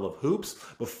through a couple of hoops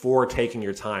before taking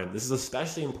your time. This is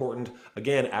especially important,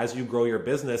 again, as you grow your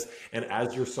business and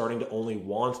as you're starting to only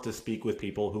want to speak with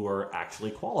people who are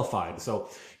actually qualified. So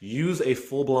use a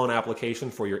full-blown application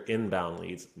for your inbound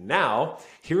leads. Now,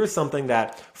 here is something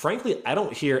that, frankly, I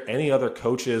don't hear any other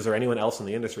coaches or anyone else in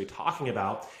the industry talking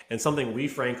about, and something we,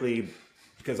 frankly,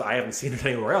 because I haven't seen it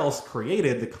anywhere else,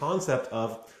 created the concept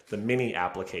of the mini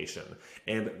application.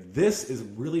 And this is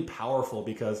really powerful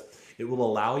because it will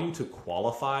allow you to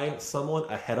qualify someone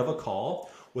ahead of a call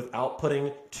without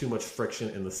putting too much friction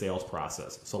in the sales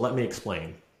process. So let me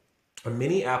explain. A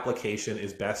mini application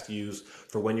is best used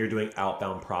for when you're doing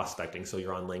outbound prospecting. So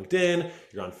you're on LinkedIn,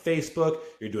 you're on Facebook,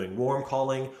 you're doing warm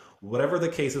calling. Whatever the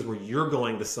case is where you're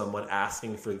going to someone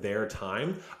asking for their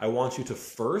time, I want you to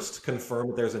first confirm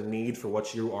that there's a need for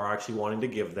what you are actually wanting to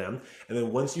give them. And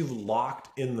then once you've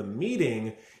locked in the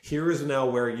meeting, here is now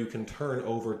where you can turn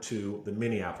over to the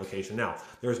mini application. Now,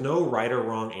 there's no right or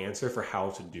wrong answer for how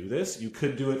to do this. You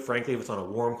could do it, frankly, if it's on a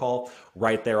warm call,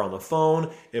 right there on the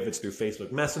phone. If it's through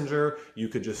Facebook Messenger, you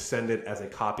could just send it as a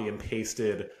copy and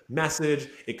pasted message.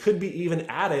 It could be even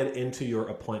added into your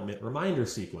appointment reminder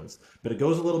sequence, but it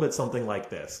goes a little bit something like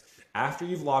this. After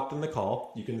you've locked in the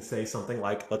call, you can say something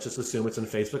like, let's just assume it's in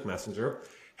Facebook Messenger.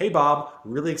 Hey Bob,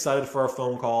 really excited for our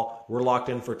phone call. We're locked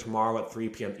in for tomorrow at 3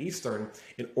 p.m. Eastern.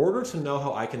 In order to know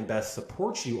how I can best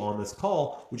support you on this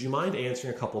call, would you mind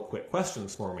answering a couple quick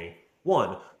questions for me?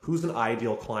 1, who's an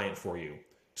ideal client for you?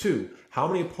 2, how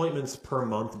many appointments per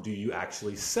month do you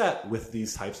actually set with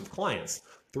these types of clients?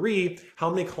 3, how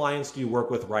many clients do you work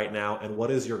with right now, and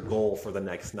what is your goal for the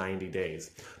next 90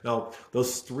 days? Now,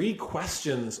 those 3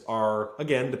 questions are,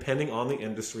 again, depending on the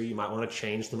industry, you might want to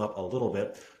change them up a little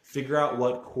bit. Figure out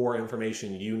what core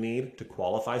information you need to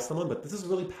qualify someone, but this is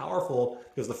really powerful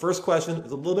because the first question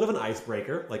is a little bit of an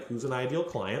icebreaker, like who's an ideal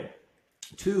client.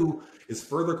 2 is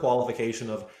further qualification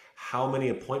of how many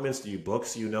appointments do you book,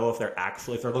 so you know if they're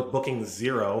booking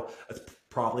 0, that's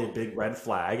probably a big red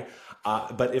flag.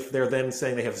 But if they're then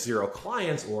saying they have 0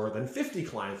 clients or then 50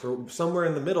 clients or somewhere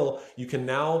in the middle, you can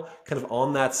now kind of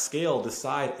on that scale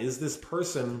decide, is this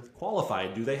person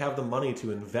qualified? Do they have the money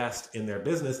to invest in their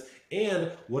business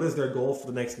And what is their goal for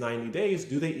the next 90 days?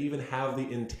 Do they even have the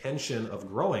intention of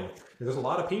growing? There's a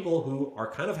lot of people who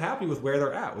are kind of happy with where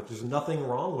they're at, which there's nothing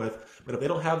wrong with. But if they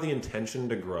don't have the intention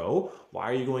to grow, why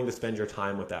are you going to spend your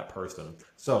time with that person?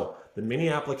 So the mini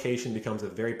application becomes a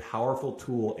very powerful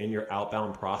tool in your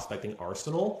outbound prospecting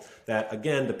arsenal that,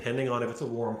 again, depending on if it's a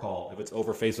warm call, if it's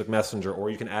over Facebook Messenger, or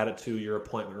you can add it to your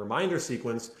appointment reminder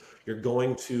sequence, you're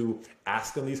going to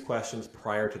ask them these questions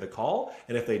prior to the call.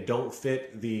 And if they don't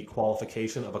fit the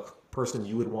qualification of a person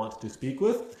you would want to speak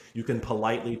with, you can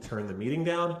politely turn the meeting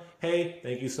down. Hey,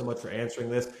 thank you so much for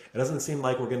answering this. It doesn't seem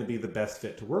like we're going to be the best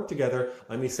fit to work together.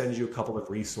 Let me send you a couple of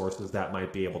resources that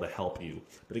might be able to help you.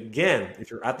 But again, if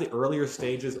you're at the earlier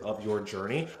stages of your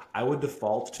journey, I would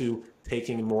default to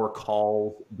taking more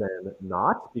calls than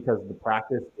not, because the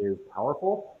practice is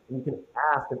powerful. And you can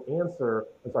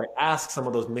ask some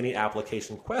of those mini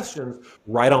application questions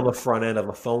right on the front end of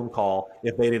a phone call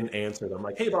if they didn't answer them.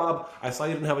 Like, hey, Bob, I saw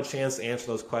you didn't have a chance to answer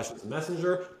those questions in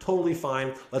Messenger. Totally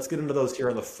fine. Let's get into those here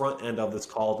on the front end of this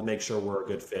call to make sure we're a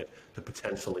good fit to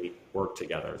potentially work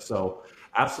together. So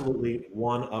absolutely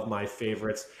one of my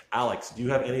favorites. Alex, do you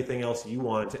have anything else you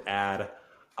wanted to add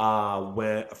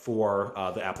for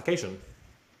the application?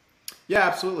 Yeah,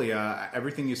 absolutely.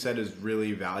 Everything you said is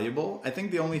really valuable. I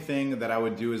think the only thing that I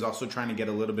would do is also trying to get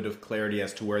a little bit of clarity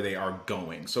as to where they are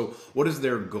going. So what is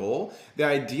their goal? The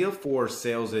idea for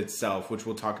sales itself, which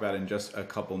we'll talk about in just a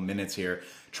couple minutes here,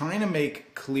 trying to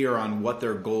make clear on what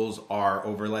their goals are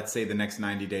over, let's say, the next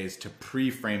 90 days to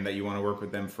pre-frame that you want to work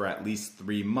with them for at least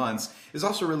 3 months is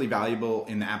also really valuable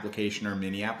in the application or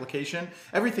mini application.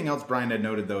 Everything else Brian had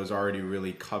noted, though, is already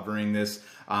really covering this.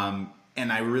 And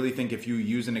I really think if you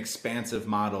use an expansive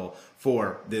model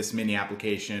for this mini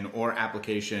application or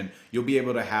application, you'll be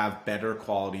able to have better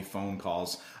quality phone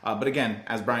calls. But again,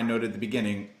 as Brian noted at the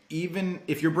beginning, even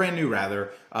if you're brand new,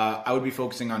 I would be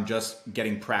focusing on just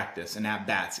getting practice and at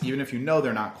bats. Even if you know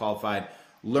they're not qualified,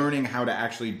 learning how to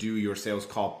actually do your sales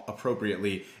call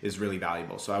appropriately is really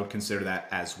valuable. So I would consider that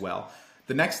as well.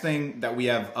 The next thing that we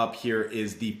have up here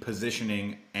is the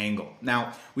positioning angle.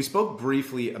 Now, we spoke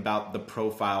briefly about the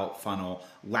profile funnel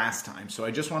last time, so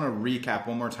I just want to recap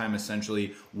one more time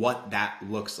essentially what that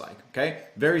looks like, okay?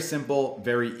 Very simple,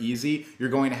 very easy. You're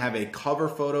going to have a cover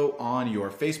photo on your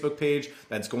Facebook page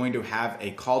that's going to have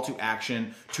a call to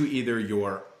action to either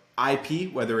your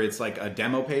IP, whether it's like a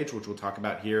demo page, which we'll talk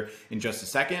about here in just a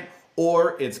second,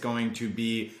 or it's going to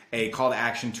be a call to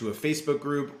action to a Facebook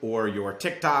group or your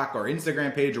TikTok or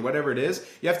Instagram page or whatever it is.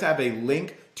 You have to have a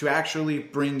link to actually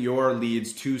bring your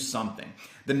leads to something.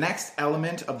 The next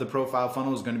element of the profile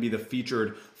funnel is going to be the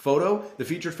featured photo. The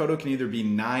featured photo can either be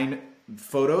 9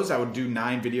 photos, I would do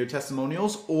 9 video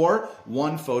testimonials, or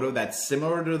 1 photo that's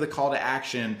similar to the call to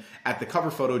action at the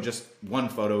cover photo, just 1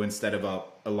 photo instead of a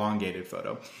elongated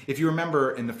photo. If you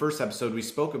remember in the first episode, we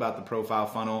spoke about the profile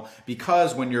funnel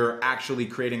because when you're actually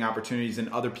creating opportunities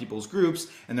in other people's groups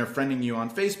and they're friending you on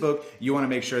Facebook, you want to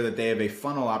make sure that they have a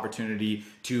funnel opportunity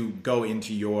to go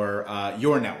into your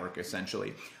network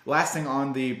essentially. Last thing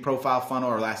on the profile funnel,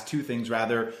 or last 2 things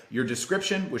rather, your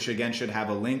description, which again should have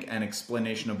a link and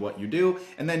explanation of what you do,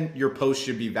 and then your post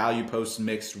should be value posts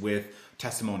mixed with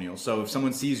testimonials. So if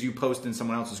someone sees you post in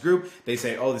someone else's group, they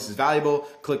say, oh, this is valuable,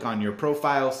 click on your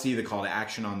profile, see the call to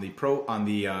action on the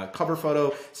cover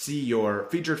photo, see your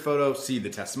featured photo, see the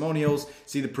testimonials,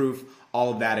 see the proof,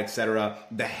 all of that, etc.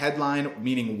 The headline,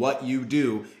 meaning what you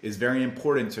do, is very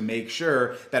important to make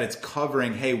sure that it's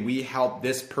covering, hey, we helped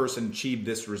this person achieve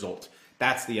this result.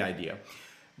 That's the idea.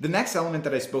 The next element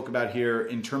that I spoke about here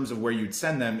in terms of where you'd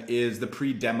send them is the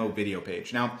pre-demo video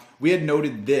page. Now, we had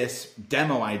noted this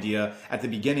demo idea at the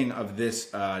beginning of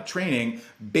this training,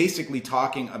 basically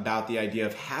talking about the idea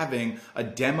of having a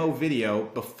demo video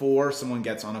before someone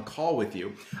gets on a call with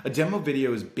you. A demo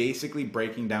video is basically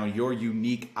breaking down your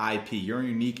unique IP, your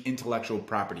unique intellectual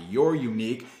property, your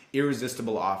unique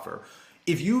irresistible offer.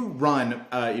 If you run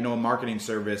a marketing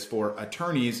service for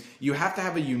attorneys, you have to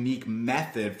have a unique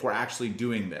method for actually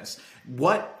doing this.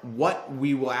 What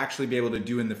we will actually be able to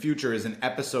do in the future is an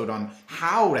episode on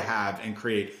how to have and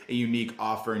create a unique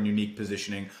offer and unique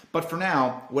positioning. But for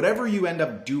now, whatever you end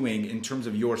up doing in terms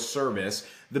of your service,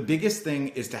 the biggest thing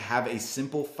is to have a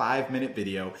simple 5-minute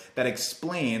video that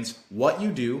explains what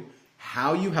you do,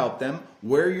 how you help them,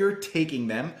 where you're taking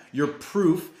them, your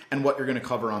proof, and what you're going to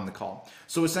cover on the call.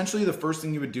 So essentially the first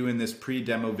thing you would do in this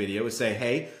pre-demo video is say,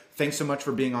 hey, thanks so much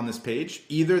for being on this page.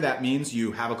 Either that means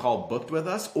you have a call booked with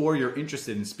us or you're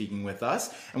interested in speaking with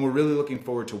us, and we're really looking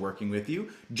forward to working with you.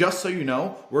 Just so you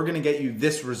know, we're going to get you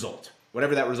this result,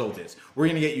 whatever that result is. We're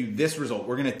going to get you this result.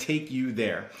 We're going to take you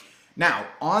there. Now,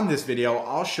 on this video,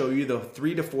 I'll show you the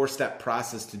 3 to 4 step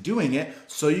process to doing it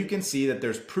so you can see that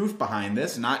there's proof behind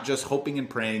this, not just hoping and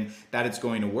praying that it's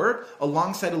going to work,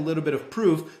 alongside a little bit of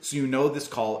proof so you know this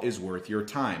call is worth your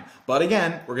time. But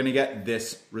again, we're gonna get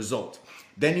this result.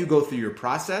 Then you go through your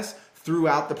process.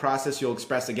 Throughout the process, you'll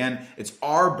express, again, it's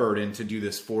our burden to do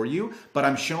this for you, but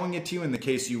I'm showing it to you in the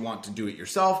case you want to do it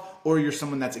yourself, or you're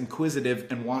someone that's inquisitive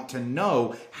and want to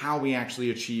know how we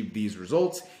actually achieve these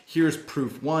results. Here's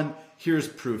proof 1, here's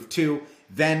proof 2,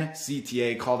 then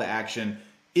CTA, call to action.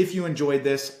 If you enjoyed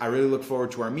this, I really look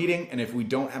forward to our meeting, and if we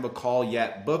don't have a call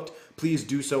yet booked, please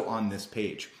do so on this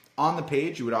page. On the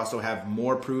page, you would also have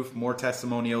more proof, more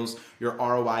testimonials, your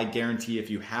ROI guarantee if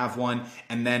you have one,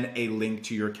 and then a link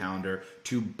to your calendar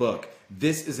to book.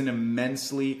 This is an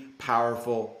immensely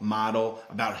powerful model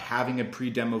about having a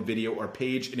pre-demo video or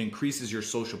page. It increases your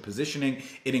social positioning.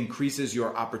 It increases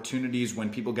your opportunities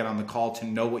when people get on the call to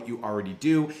know what you already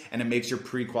do, and it makes your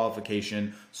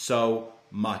pre-qualification so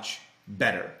much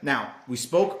better. Now, we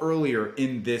spoke earlier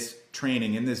in this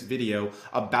training, in this video,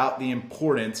 about the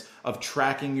importance of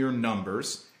tracking your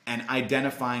numbers and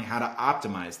identifying how to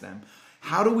optimize them.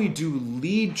 How do we do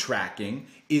lead tracking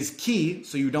is key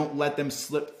so you don't let them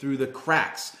slip through the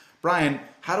cracks. Brian,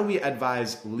 how do we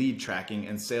advise lead tracking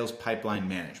and sales pipeline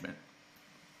management?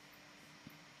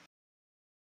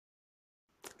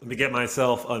 Let me get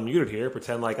myself unmuted here,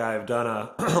 pretend like I've done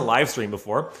a live stream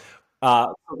before.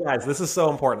 So guys, this is so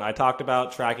important. I talked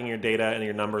about tracking your data and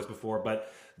your numbers before,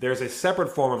 but there's a separate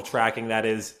form of tracking that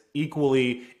is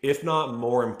equally, if not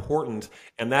more important,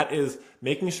 and that is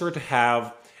making sure to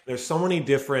have, there's so many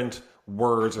different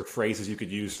words or phrases you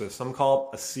could use. So some call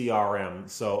it a CRM,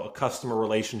 so a customer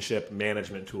relationship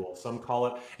management tool. Some call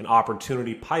it an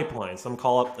opportunity pipeline. Some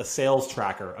call it a sales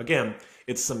tracker. Again,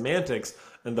 it's semantics.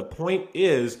 And the point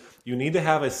is, you need to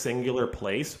have a singular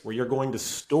place where you're going to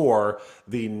store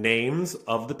the names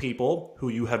of the people who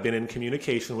you have been in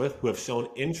communication with, who have shown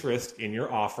interest in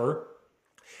your offer,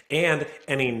 and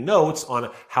any notes on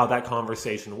how that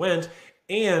conversation went,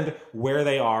 and where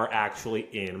they are actually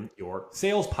in your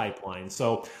sales pipeline.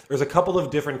 So there's a couple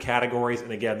of different categories.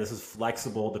 And again, this is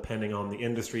flexible depending on the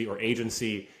industry or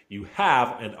agency you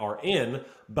have and are in,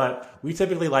 but we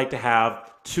typically like to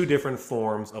have 2 different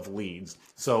forms of leads.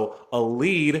 So a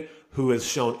lead who has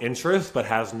shown interest but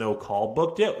has no call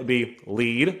booked yet would be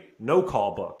lead, no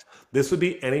call booked. This would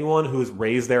be anyone who has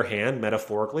raised their hand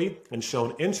metaphorically and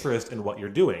shown interest in what you're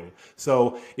doing.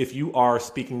 So if you are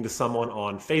speaking to someone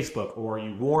on Facebook or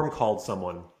you warm called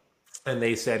someone and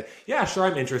they said, yeah, sure,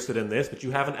 I'm interested in this, but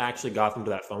you haven't actually got them to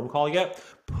that phone call yet,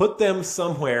 put them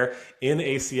somewhere in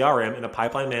a CRM, in a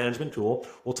pipeline management tool.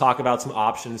 We'll talk about some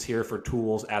options here for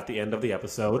tools at the end of the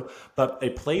episode, but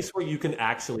a place where you can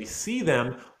actually see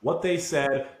them, what they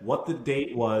said, what the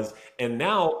date was, and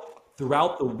now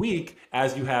throughout the week,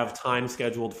 as you have time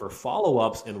scheduled for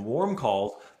follow-ups and warm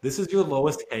calls, this is your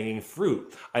lowest hanging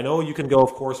fruit. I know you can go,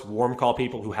 of course, warm call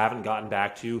people who haven't gotten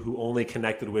back to you, who only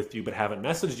connected with you but haven't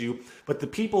messaged you. But the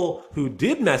people who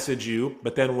did message you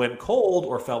but then went cold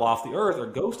or fell off the earth or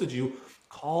ghosted you,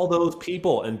 call those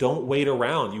people and don't wait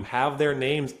around. You have their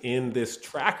names in this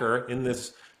tracker, in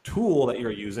this tool that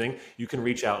you're using. You can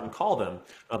reach out and call them.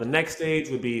 Now, the next stage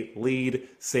would be lead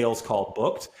sales call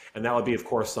booked. And that would be, of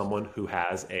course, someone who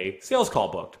has a sales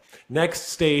call booked. Next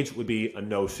stage would be a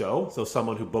no-show. So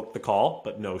someone who booked the call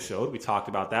but no-showed. We talked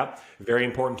about that. Very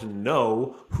important to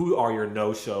know who are your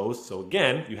no-shows. So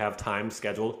again, you have time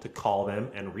scheduled to call them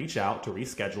and reach out to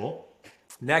reschedule.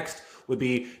 Next would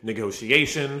be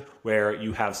negotiation, where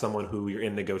you have someone who you're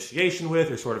in negotiation with,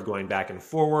 you're sort of going back and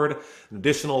forward. An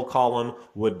additional column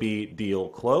would be deal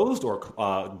closed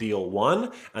or deal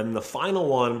won. And the final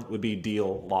one would be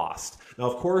deal lost.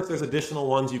 Now, of course, there's additional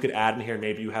ones you could add in here.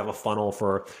 Maybe you have a funnel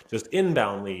for just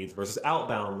inbound leads versus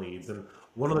outbound leads. And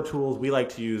one of the tools we like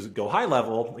to use, go high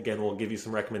level, again, we'll give you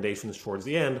some recommendations towards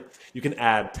the end, you can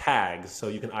add tags. So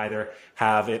you can either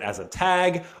have it as a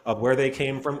tag of where they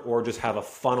came from or just have a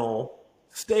funnel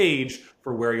stage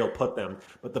for where you'll put them.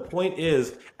 But the point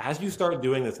is, as you start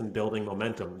doing this and building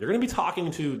momentum, you're going to be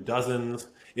talking to dozens,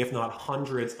 if not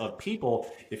hundreds of people.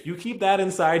 If you keep that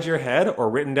inside your head or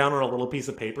written down on a little piece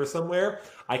of paper somewhere,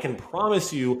 I can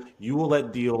promise you, you will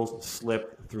let deals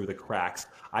slip through the cracks.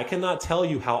 I cannot tell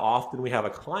you how often we have a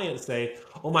client say,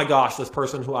 oh my gosh, this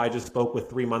person who I just spoke with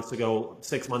 3 months ago,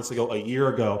 6 months ago, a year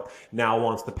ago, now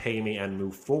wants to pay me and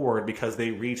move forward because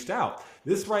they reached out.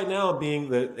 This right now being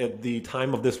the, at the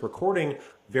time of this recording, closing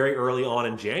very early on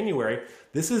in January,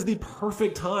 this is the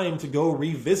perfect time to go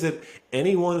revisit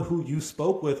anyone who you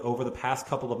spoke with over the past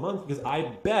couple of months, because I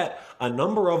bet a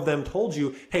number of them told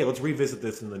you, hey, let's revisit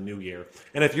this in the new year.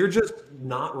 And if you're just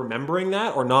not remembering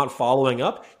that or not following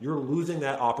up, you're losing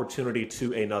that opportunity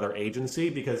to another agency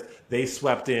because they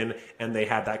swept in and they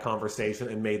had that conversation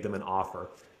and made them an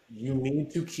offer. You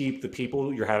need to keep the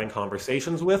people you're having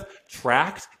conversations with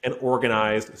tracked and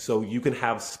organized so you can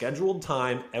have scheduled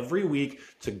time every week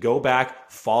to go back,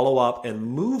 follow up, and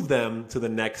move them to the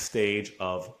next stage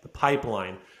of the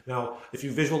pipeline. Now, if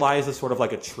you visualize this sort of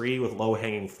like a tree with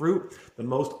low-hanging fruit, the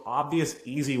most obvious,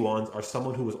 easy ones are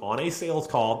someone who was on a sales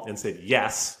call and said,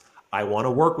 yes, I want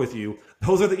to work with you.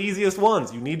 Those are the easiest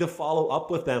ones. You need to follow up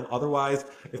with them. Otherwise,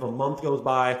 if a month goes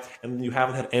by and you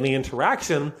haven't had any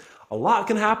interaction, a lot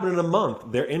can happen in a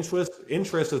month. Their interest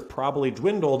has probably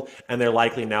dwindled, and they're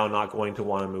likely now not going to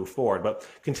want to move forward. But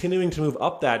continuing to move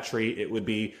up that tree, it would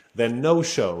be then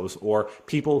no-shows or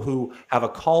people who have a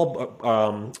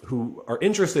call, who are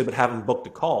interested but haven't booked a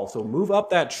call. So move up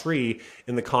that tree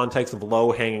in the context of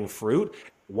low-hanging fruit.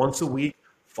 Once a week,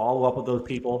 follow up with those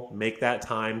people, make that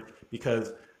time,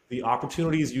 because the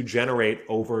opportunities you generate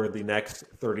over the next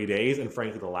 30 days, and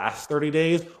frankly, the last 30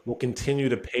 days, will continue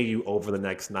to pay you over the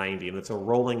next 90. And it's a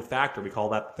rolling factor. We call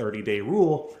that 30-day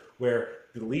rule, where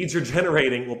the leads you're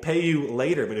generating will pay you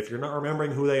later. But if you're not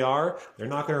remembering who they are, they're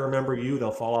not going to remember you.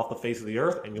 They'll fall off the face of the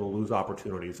earth, and you'll lose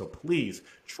opportunities. So please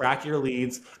track your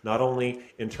leads, not only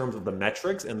in terms of the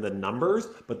metrics and the numbers,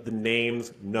 but the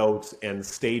names, notes, and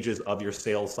stages of your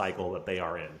sales cycle that they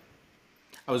are in.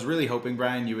 I was really hoping,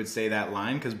 Brian, you would say that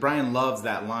line, because Brian loves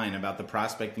that line about the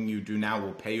prospecting you do now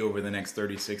will pay over the next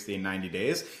 30, 60, and 90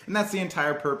 days. And that's the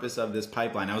entire purpose of this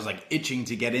pipeline. I was like itching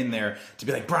to get in there to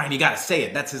be like, Brian, you got to say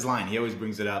it. That's his line. He always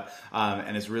brings it up.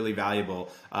 And it's really valuable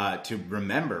to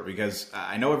remember, because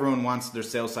I know everyone wants their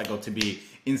sales cycle to be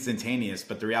instantaneous,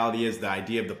 but the reality is the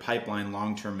idea of the pipeline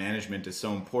long-term management is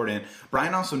so important.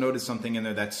 Brian also noticed something in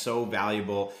there that's so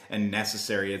valuable and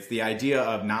necessary. It's the idea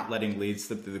of not letting leads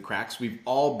slip through the cracks. We've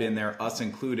all been there, us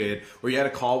included, where you had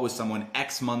a call with someone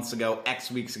X months ago, X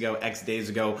weeks ago, X days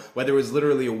ago, whether it was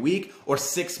literally a week or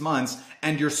 6 months,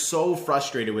 and you're so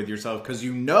frustrated with yourself because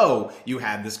you know you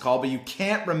had this call, but you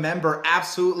can't remember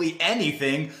absolutely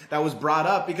anything that was brought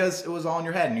up because it was all in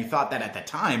your head, and you thought that at the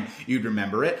time you'd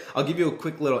remember it. I'll give you a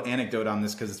quick little anecdote on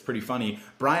this because it's pretty funny.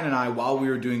 Brian and I, while we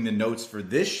were doing the notes for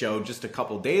this show just a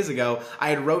couple days ago, I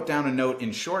had wrote down a note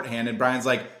in shorthand, and Brian's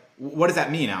like, what does that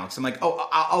mean, Alex? I'm like, oh,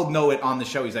 I'll know it on the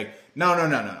show. He's like,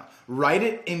 no. Write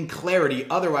it in clarity.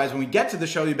 Otherwise, when we get to the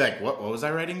show, you'll be like, what was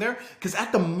I writing there? Because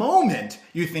at the moment,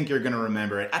 you think you're going to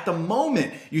remember it. At the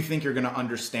moment, you think you're going to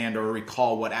understand or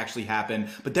recall what actually happened.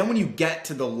 But then when you get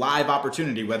to the live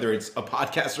opportunity, whether it's a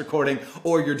podcast recording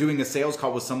or you're doing a sales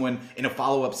call with someone in a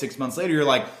follow-up 6 months later, you're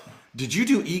like, did you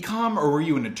do e-com or were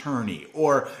you an attorney?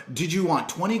 Or did you want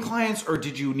 20 clients or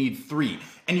did you need 3?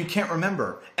 And you can't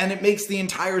remember. And it makes the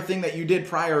entire thing that you did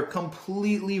prior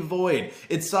completely void.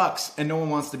 It sucks and no one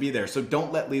wants to be there. So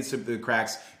don't let leads slip through the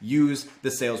cracks. Use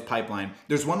the sales pipeline.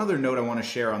 There's one other note I want to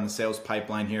share on the sales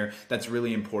pipeline here that's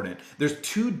really important. There's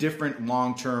 2 different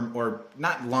long-term, or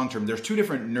not long-term, there's 2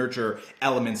 different nurture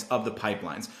elements of the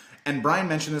pipelines. And Brian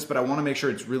mentioned this, but I want to make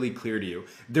sure it's really clear to you.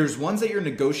 There's ones that you're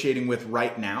negotiating with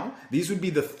right now. These would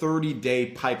be the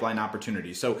 30-day pipeline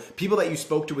opportunities. So people that you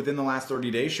spoke to within the last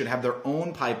 30 days should have their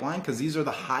own pipeline because these are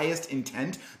the highest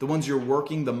intent, the ones you're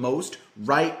working the most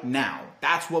right now.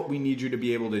 That's what we need you to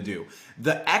be able to do.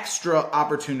 The extra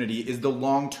opportunity is the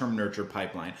long-term nurture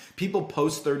pipeline. People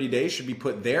post 30 days should be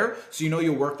put there so you know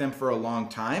you'll work them for a long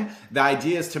time. The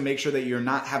idea is to make sure that you're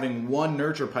not having one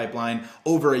nurture pipeline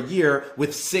over a year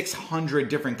with 600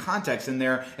 different contacts in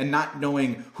there and not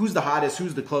knowing who's the hottest,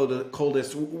 who's the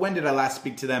coldest, when did I last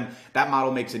speak to them. That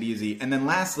model makes it easy. And then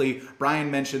lastly,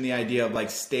 Brian mentioned the idea of like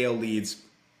stale leads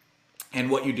and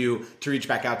what you do to reach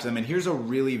back out to them. And here's a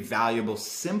really valuable,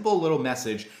 simple little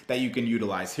message that you can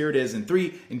utilize. Here it is in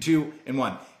 3, in 2, in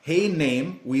 1. Hey,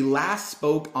 name, we last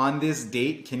spoke on this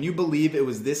date. Can you believe it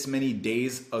was this many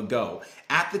days ago?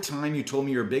 At the time, you told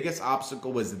me your biggest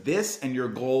obstacle was this and your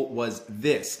goal was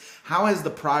this. How has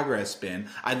the progress been?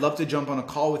 I'd love to jump on a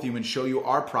call with you and show you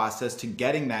our process to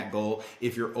getting that goal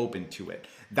if you're open to it.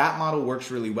 That model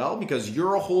works really well because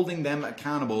you're holding them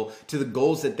accountable to the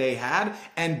goals that they had.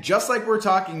 And just like we're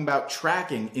talking about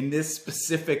tracking in this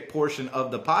specific portion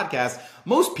of the podcast,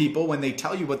 most people, when they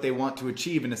tell you what they want to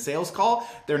achieve in a sales call,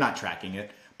 they're not tracking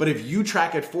it. But if you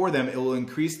track it for them, it will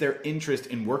increase their interest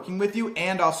in working with you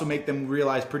and also make them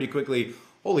realize pretty quickly,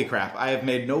 holy crap, I have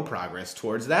made no progress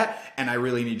towards that and I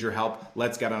really need your help.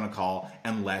 Let's get on a call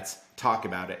and let's talk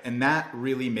about it. And that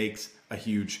really makes a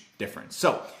huge difference.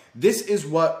 So this is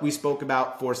what we spoke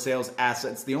about for sales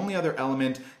assets. The only other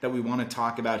element that we want to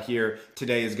talk about here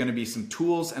today is going to be some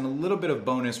tools and a little bit of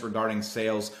bonus regarding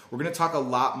sales. We're going to talk a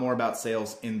lot more about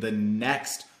sales in the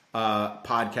next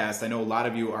podcast. I know a lot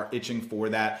of you are itching for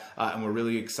that, and we're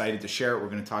really excited to share it. We're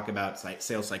going to talk about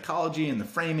sales psychology and the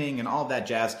framing and all of that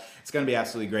jazz. It's going to be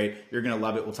absolutely great. You're going to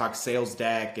love it. We'll talk sales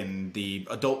deck and the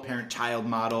adult parent-child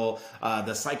model,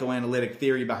 the psychoanalytic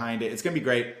theory behind it. It's going to be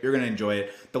great. You're going to enjoy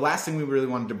it. The last thing we really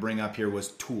wanted to bring up here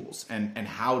was tools and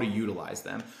how to utilize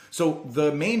them. So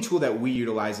the main tool that we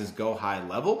utilize is Go High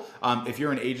Level. If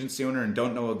you're an agency owner and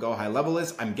don't know what Go High Level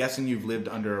is, I'm guessing you've lived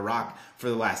under a rock for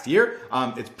the last year.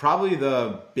 It's probably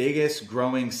the biggest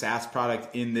growing SaaS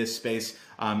product in this space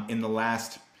in the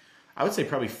last, I would say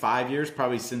probably 5 years,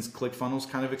 probably since ClickFunnels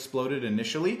kind of exploded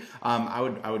initially.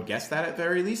 I would guess that at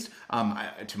very least,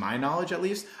 to my knowledge at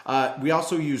least. We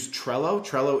also use Trello.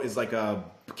 Trello is like a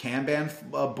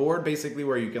Kanban board basically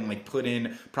where you can like put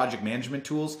in project management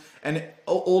tools, and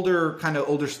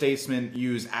older statesmen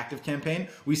use ActiveCampaign.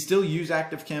 We still use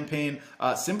ActiveCampaign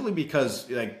simply because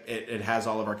like it has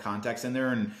all of our contacts in there,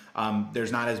 and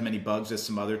there's not as many bugs as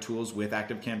some other tools with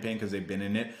ActiveCampaign because they've been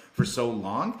in it for so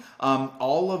long.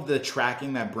 All of the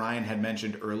tracking that Brian had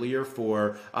mentioned earlier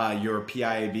for your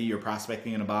PIAB, your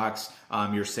prospecting in a box,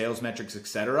 your sales metrics,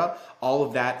 etc., all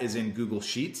of that is in Google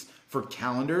Sheets. For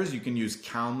calendars, you can use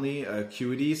Calendly,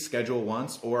 Acuity, Schedule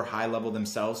Once, or High Level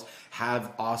themselves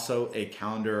have also a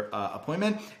calendar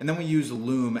appointment. And then we use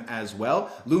Loom as well.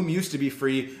 Loom used to be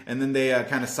free, and then they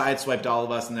kind of sideswiped all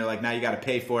of us, and they're like, now you got to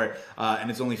pay for it,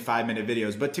 and it's only 5-minute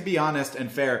videos. But to be honest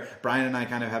and fair, Brian and I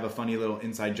kind of have a funny little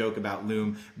inside joke about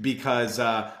Loom because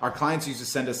our clients used to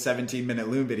send us 17-minute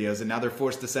Loom videos, and now they're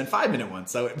forced to send 5-minute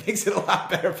ones. So it makes it a lot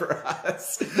better for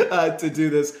us to do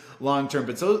this long term.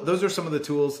 But so those are some of the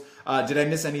tools. Did I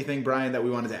miss anything, Brian, that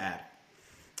we wanted to add?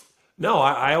 No,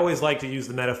 I always like to use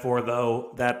the metaphor,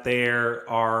 though, that there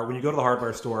are, when you go to the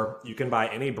hardware store, you can buy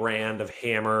any brand of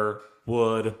hammer,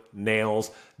 wood,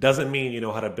 nails. Doesn't mean you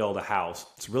know how to build a house.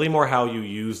 It's really more how you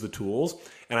use the tools.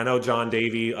 And I know John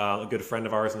Davey, a good friend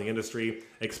of ours in the industry,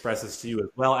 expresses to you as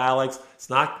well, Alex, it's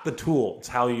not the tool, it's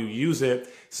how you use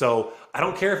it. So I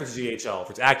don't care if it's GHL, if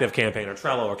it's ActiveCampaign or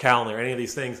Trello or Calendly or any of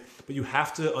these things, but you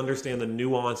have to understand the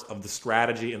nuance of the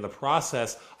strategy and the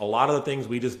process. A lot of the things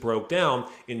we just broke down,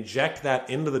 inject that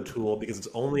into the tool because it's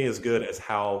only as good as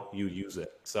how you use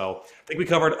it. So I think we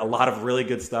covered a lot of really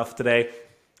good stuff today.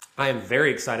 I am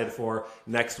very excited for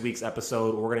next week's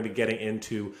episode. We're going to be getting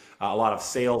into a lot of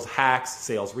sales hacks,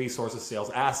 sales resources, sales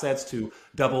assets to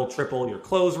double, triple your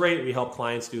close rate. We help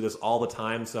clients do this all the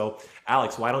time. So,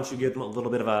 Alex, why don't you give them a little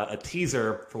bit of a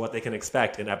teaser for what they can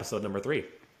expect in episode number 3?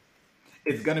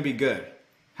 It's going to be good.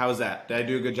 How's that? Did I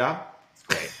do a good job? It's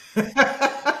great.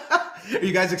 Are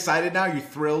you guys excited now? Are you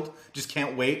thrilled? Just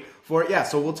can't wait for it? Yeah,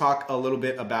 so we'll talk a little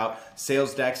bit about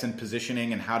sales decks and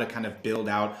positioning and how to kind of build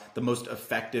out the most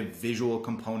effective visual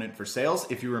component for sales.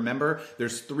 If you remember,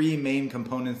 there's 3 main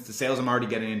components to sales. I'm already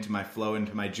getting into my flow,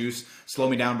 into my juice. Slow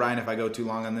me down, Brian, if I go too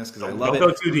long on this because I love it. Don't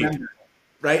go too deep.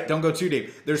 Right? Don't go too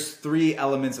deep. There's 3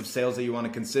 elements of sales that you want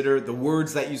to consider. The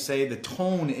words that you say, the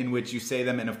tone in which you say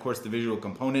them, and of course the visual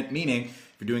component, meaning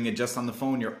if you're doing it just on the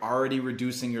phone, you're already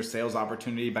reducing your sales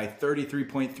opportunity by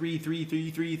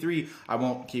 33.3333. I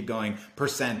won't keep going,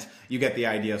 %. You get the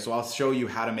idea. So I'll show you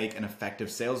how to make an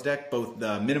effective sales deck, both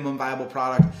the minimum viable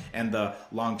product and the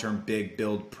long-term big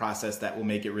build process that will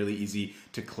make it really easy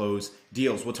to close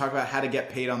deals. We'll talk about how to get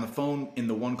paid on the phone in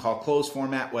the one call close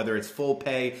format, whether it's full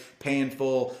pay, pay in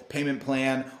full, payment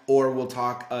plan, or we'll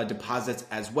talk deposits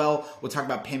as well. We'll talk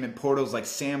about payment portals like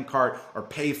Samcart or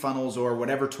PayFunnels or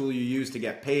whatever tool you use to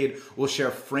get paid. We'll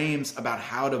share frames about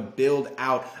how to build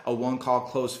out a one call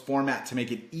close format to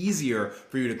make it easier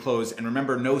for you to close. And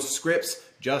remember, no scripts,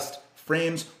 just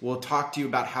frames. We'll talk to you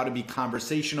about how to be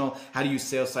conversational, how to use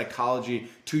sales psychology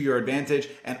to your advantage,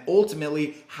 and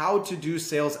ultimately how to do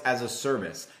sales as a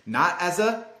service, not as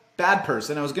a bad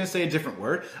person. I was going to say a different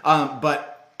word,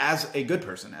 but as a good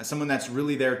person, as someone that's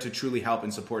really there to truly help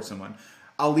and support someone.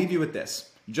 I'll leave you with this.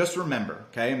 Just remember,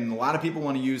 okay, and a lot of people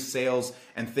want to use sales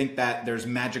and think that there's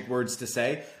magic words to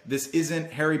say. This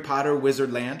isn't Harry Potter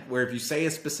Wizard Land, where if you say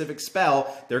a specific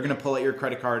spell, they're going to pull out your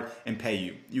credit card and pay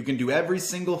you. You can do every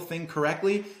single thing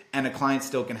correctly, and a client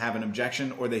still can have an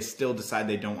objection, or they still decide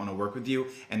they don't want to work with you,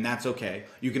 and that's okay.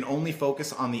 You can only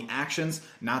focus on the actions,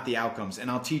 not the outcomes,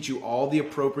 and I'll teach you all the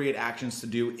appropriate actions to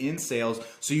do in sales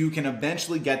so you can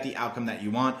eventually get the outcome that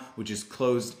you want, which is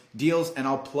closed deals. And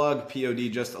I'll plug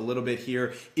POD just a little bit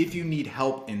here. If you need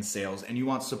help in sales and you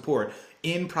want support,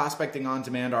 In Prospecting on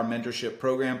Demand, our mentorship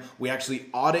program, we actually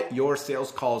audit your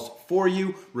sales calls for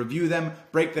you, review them,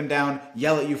 break them down,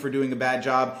 yell at you for doing a bad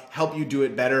job, help you do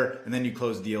it better, and then you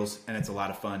close deals, and it's a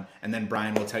lot of fun. And then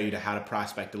Brian will tell you how to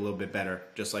prospect a little bit better,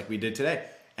 just like we did today.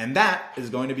 And that is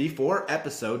going to be for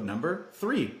episode number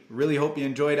 3. Really hope you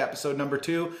enjoyed episode number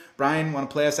 2. Brian,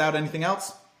 want to play us out? Anything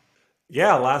else?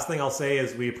 Yeah, last thing I'll say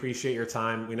is we appreciate your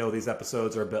time. We know these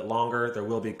episodes are a bit longer. There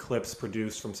will be clips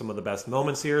produced from some of the best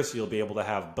moments here, so you'll be able to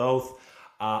have both.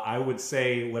 I would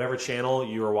say whatever channel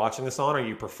you are watching this on or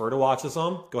you prefer to watch this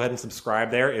on, go ahead and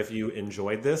subscribe there if you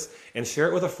enjoyed this, and share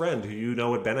it with a friend who you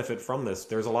know would benefit from this.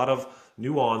 There's a lot of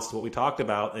nuance to what we talked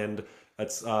about, and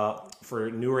it's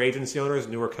for newer agency owners,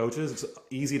 newer coaches, it's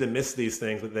easy to miss these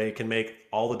things, but they can make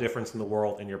all the difference in the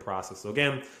world in your process. So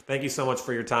again, thank you so much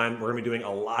for your time. We're going to be doing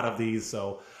a lot of these,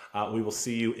 so we will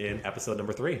see you in episode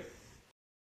number 3.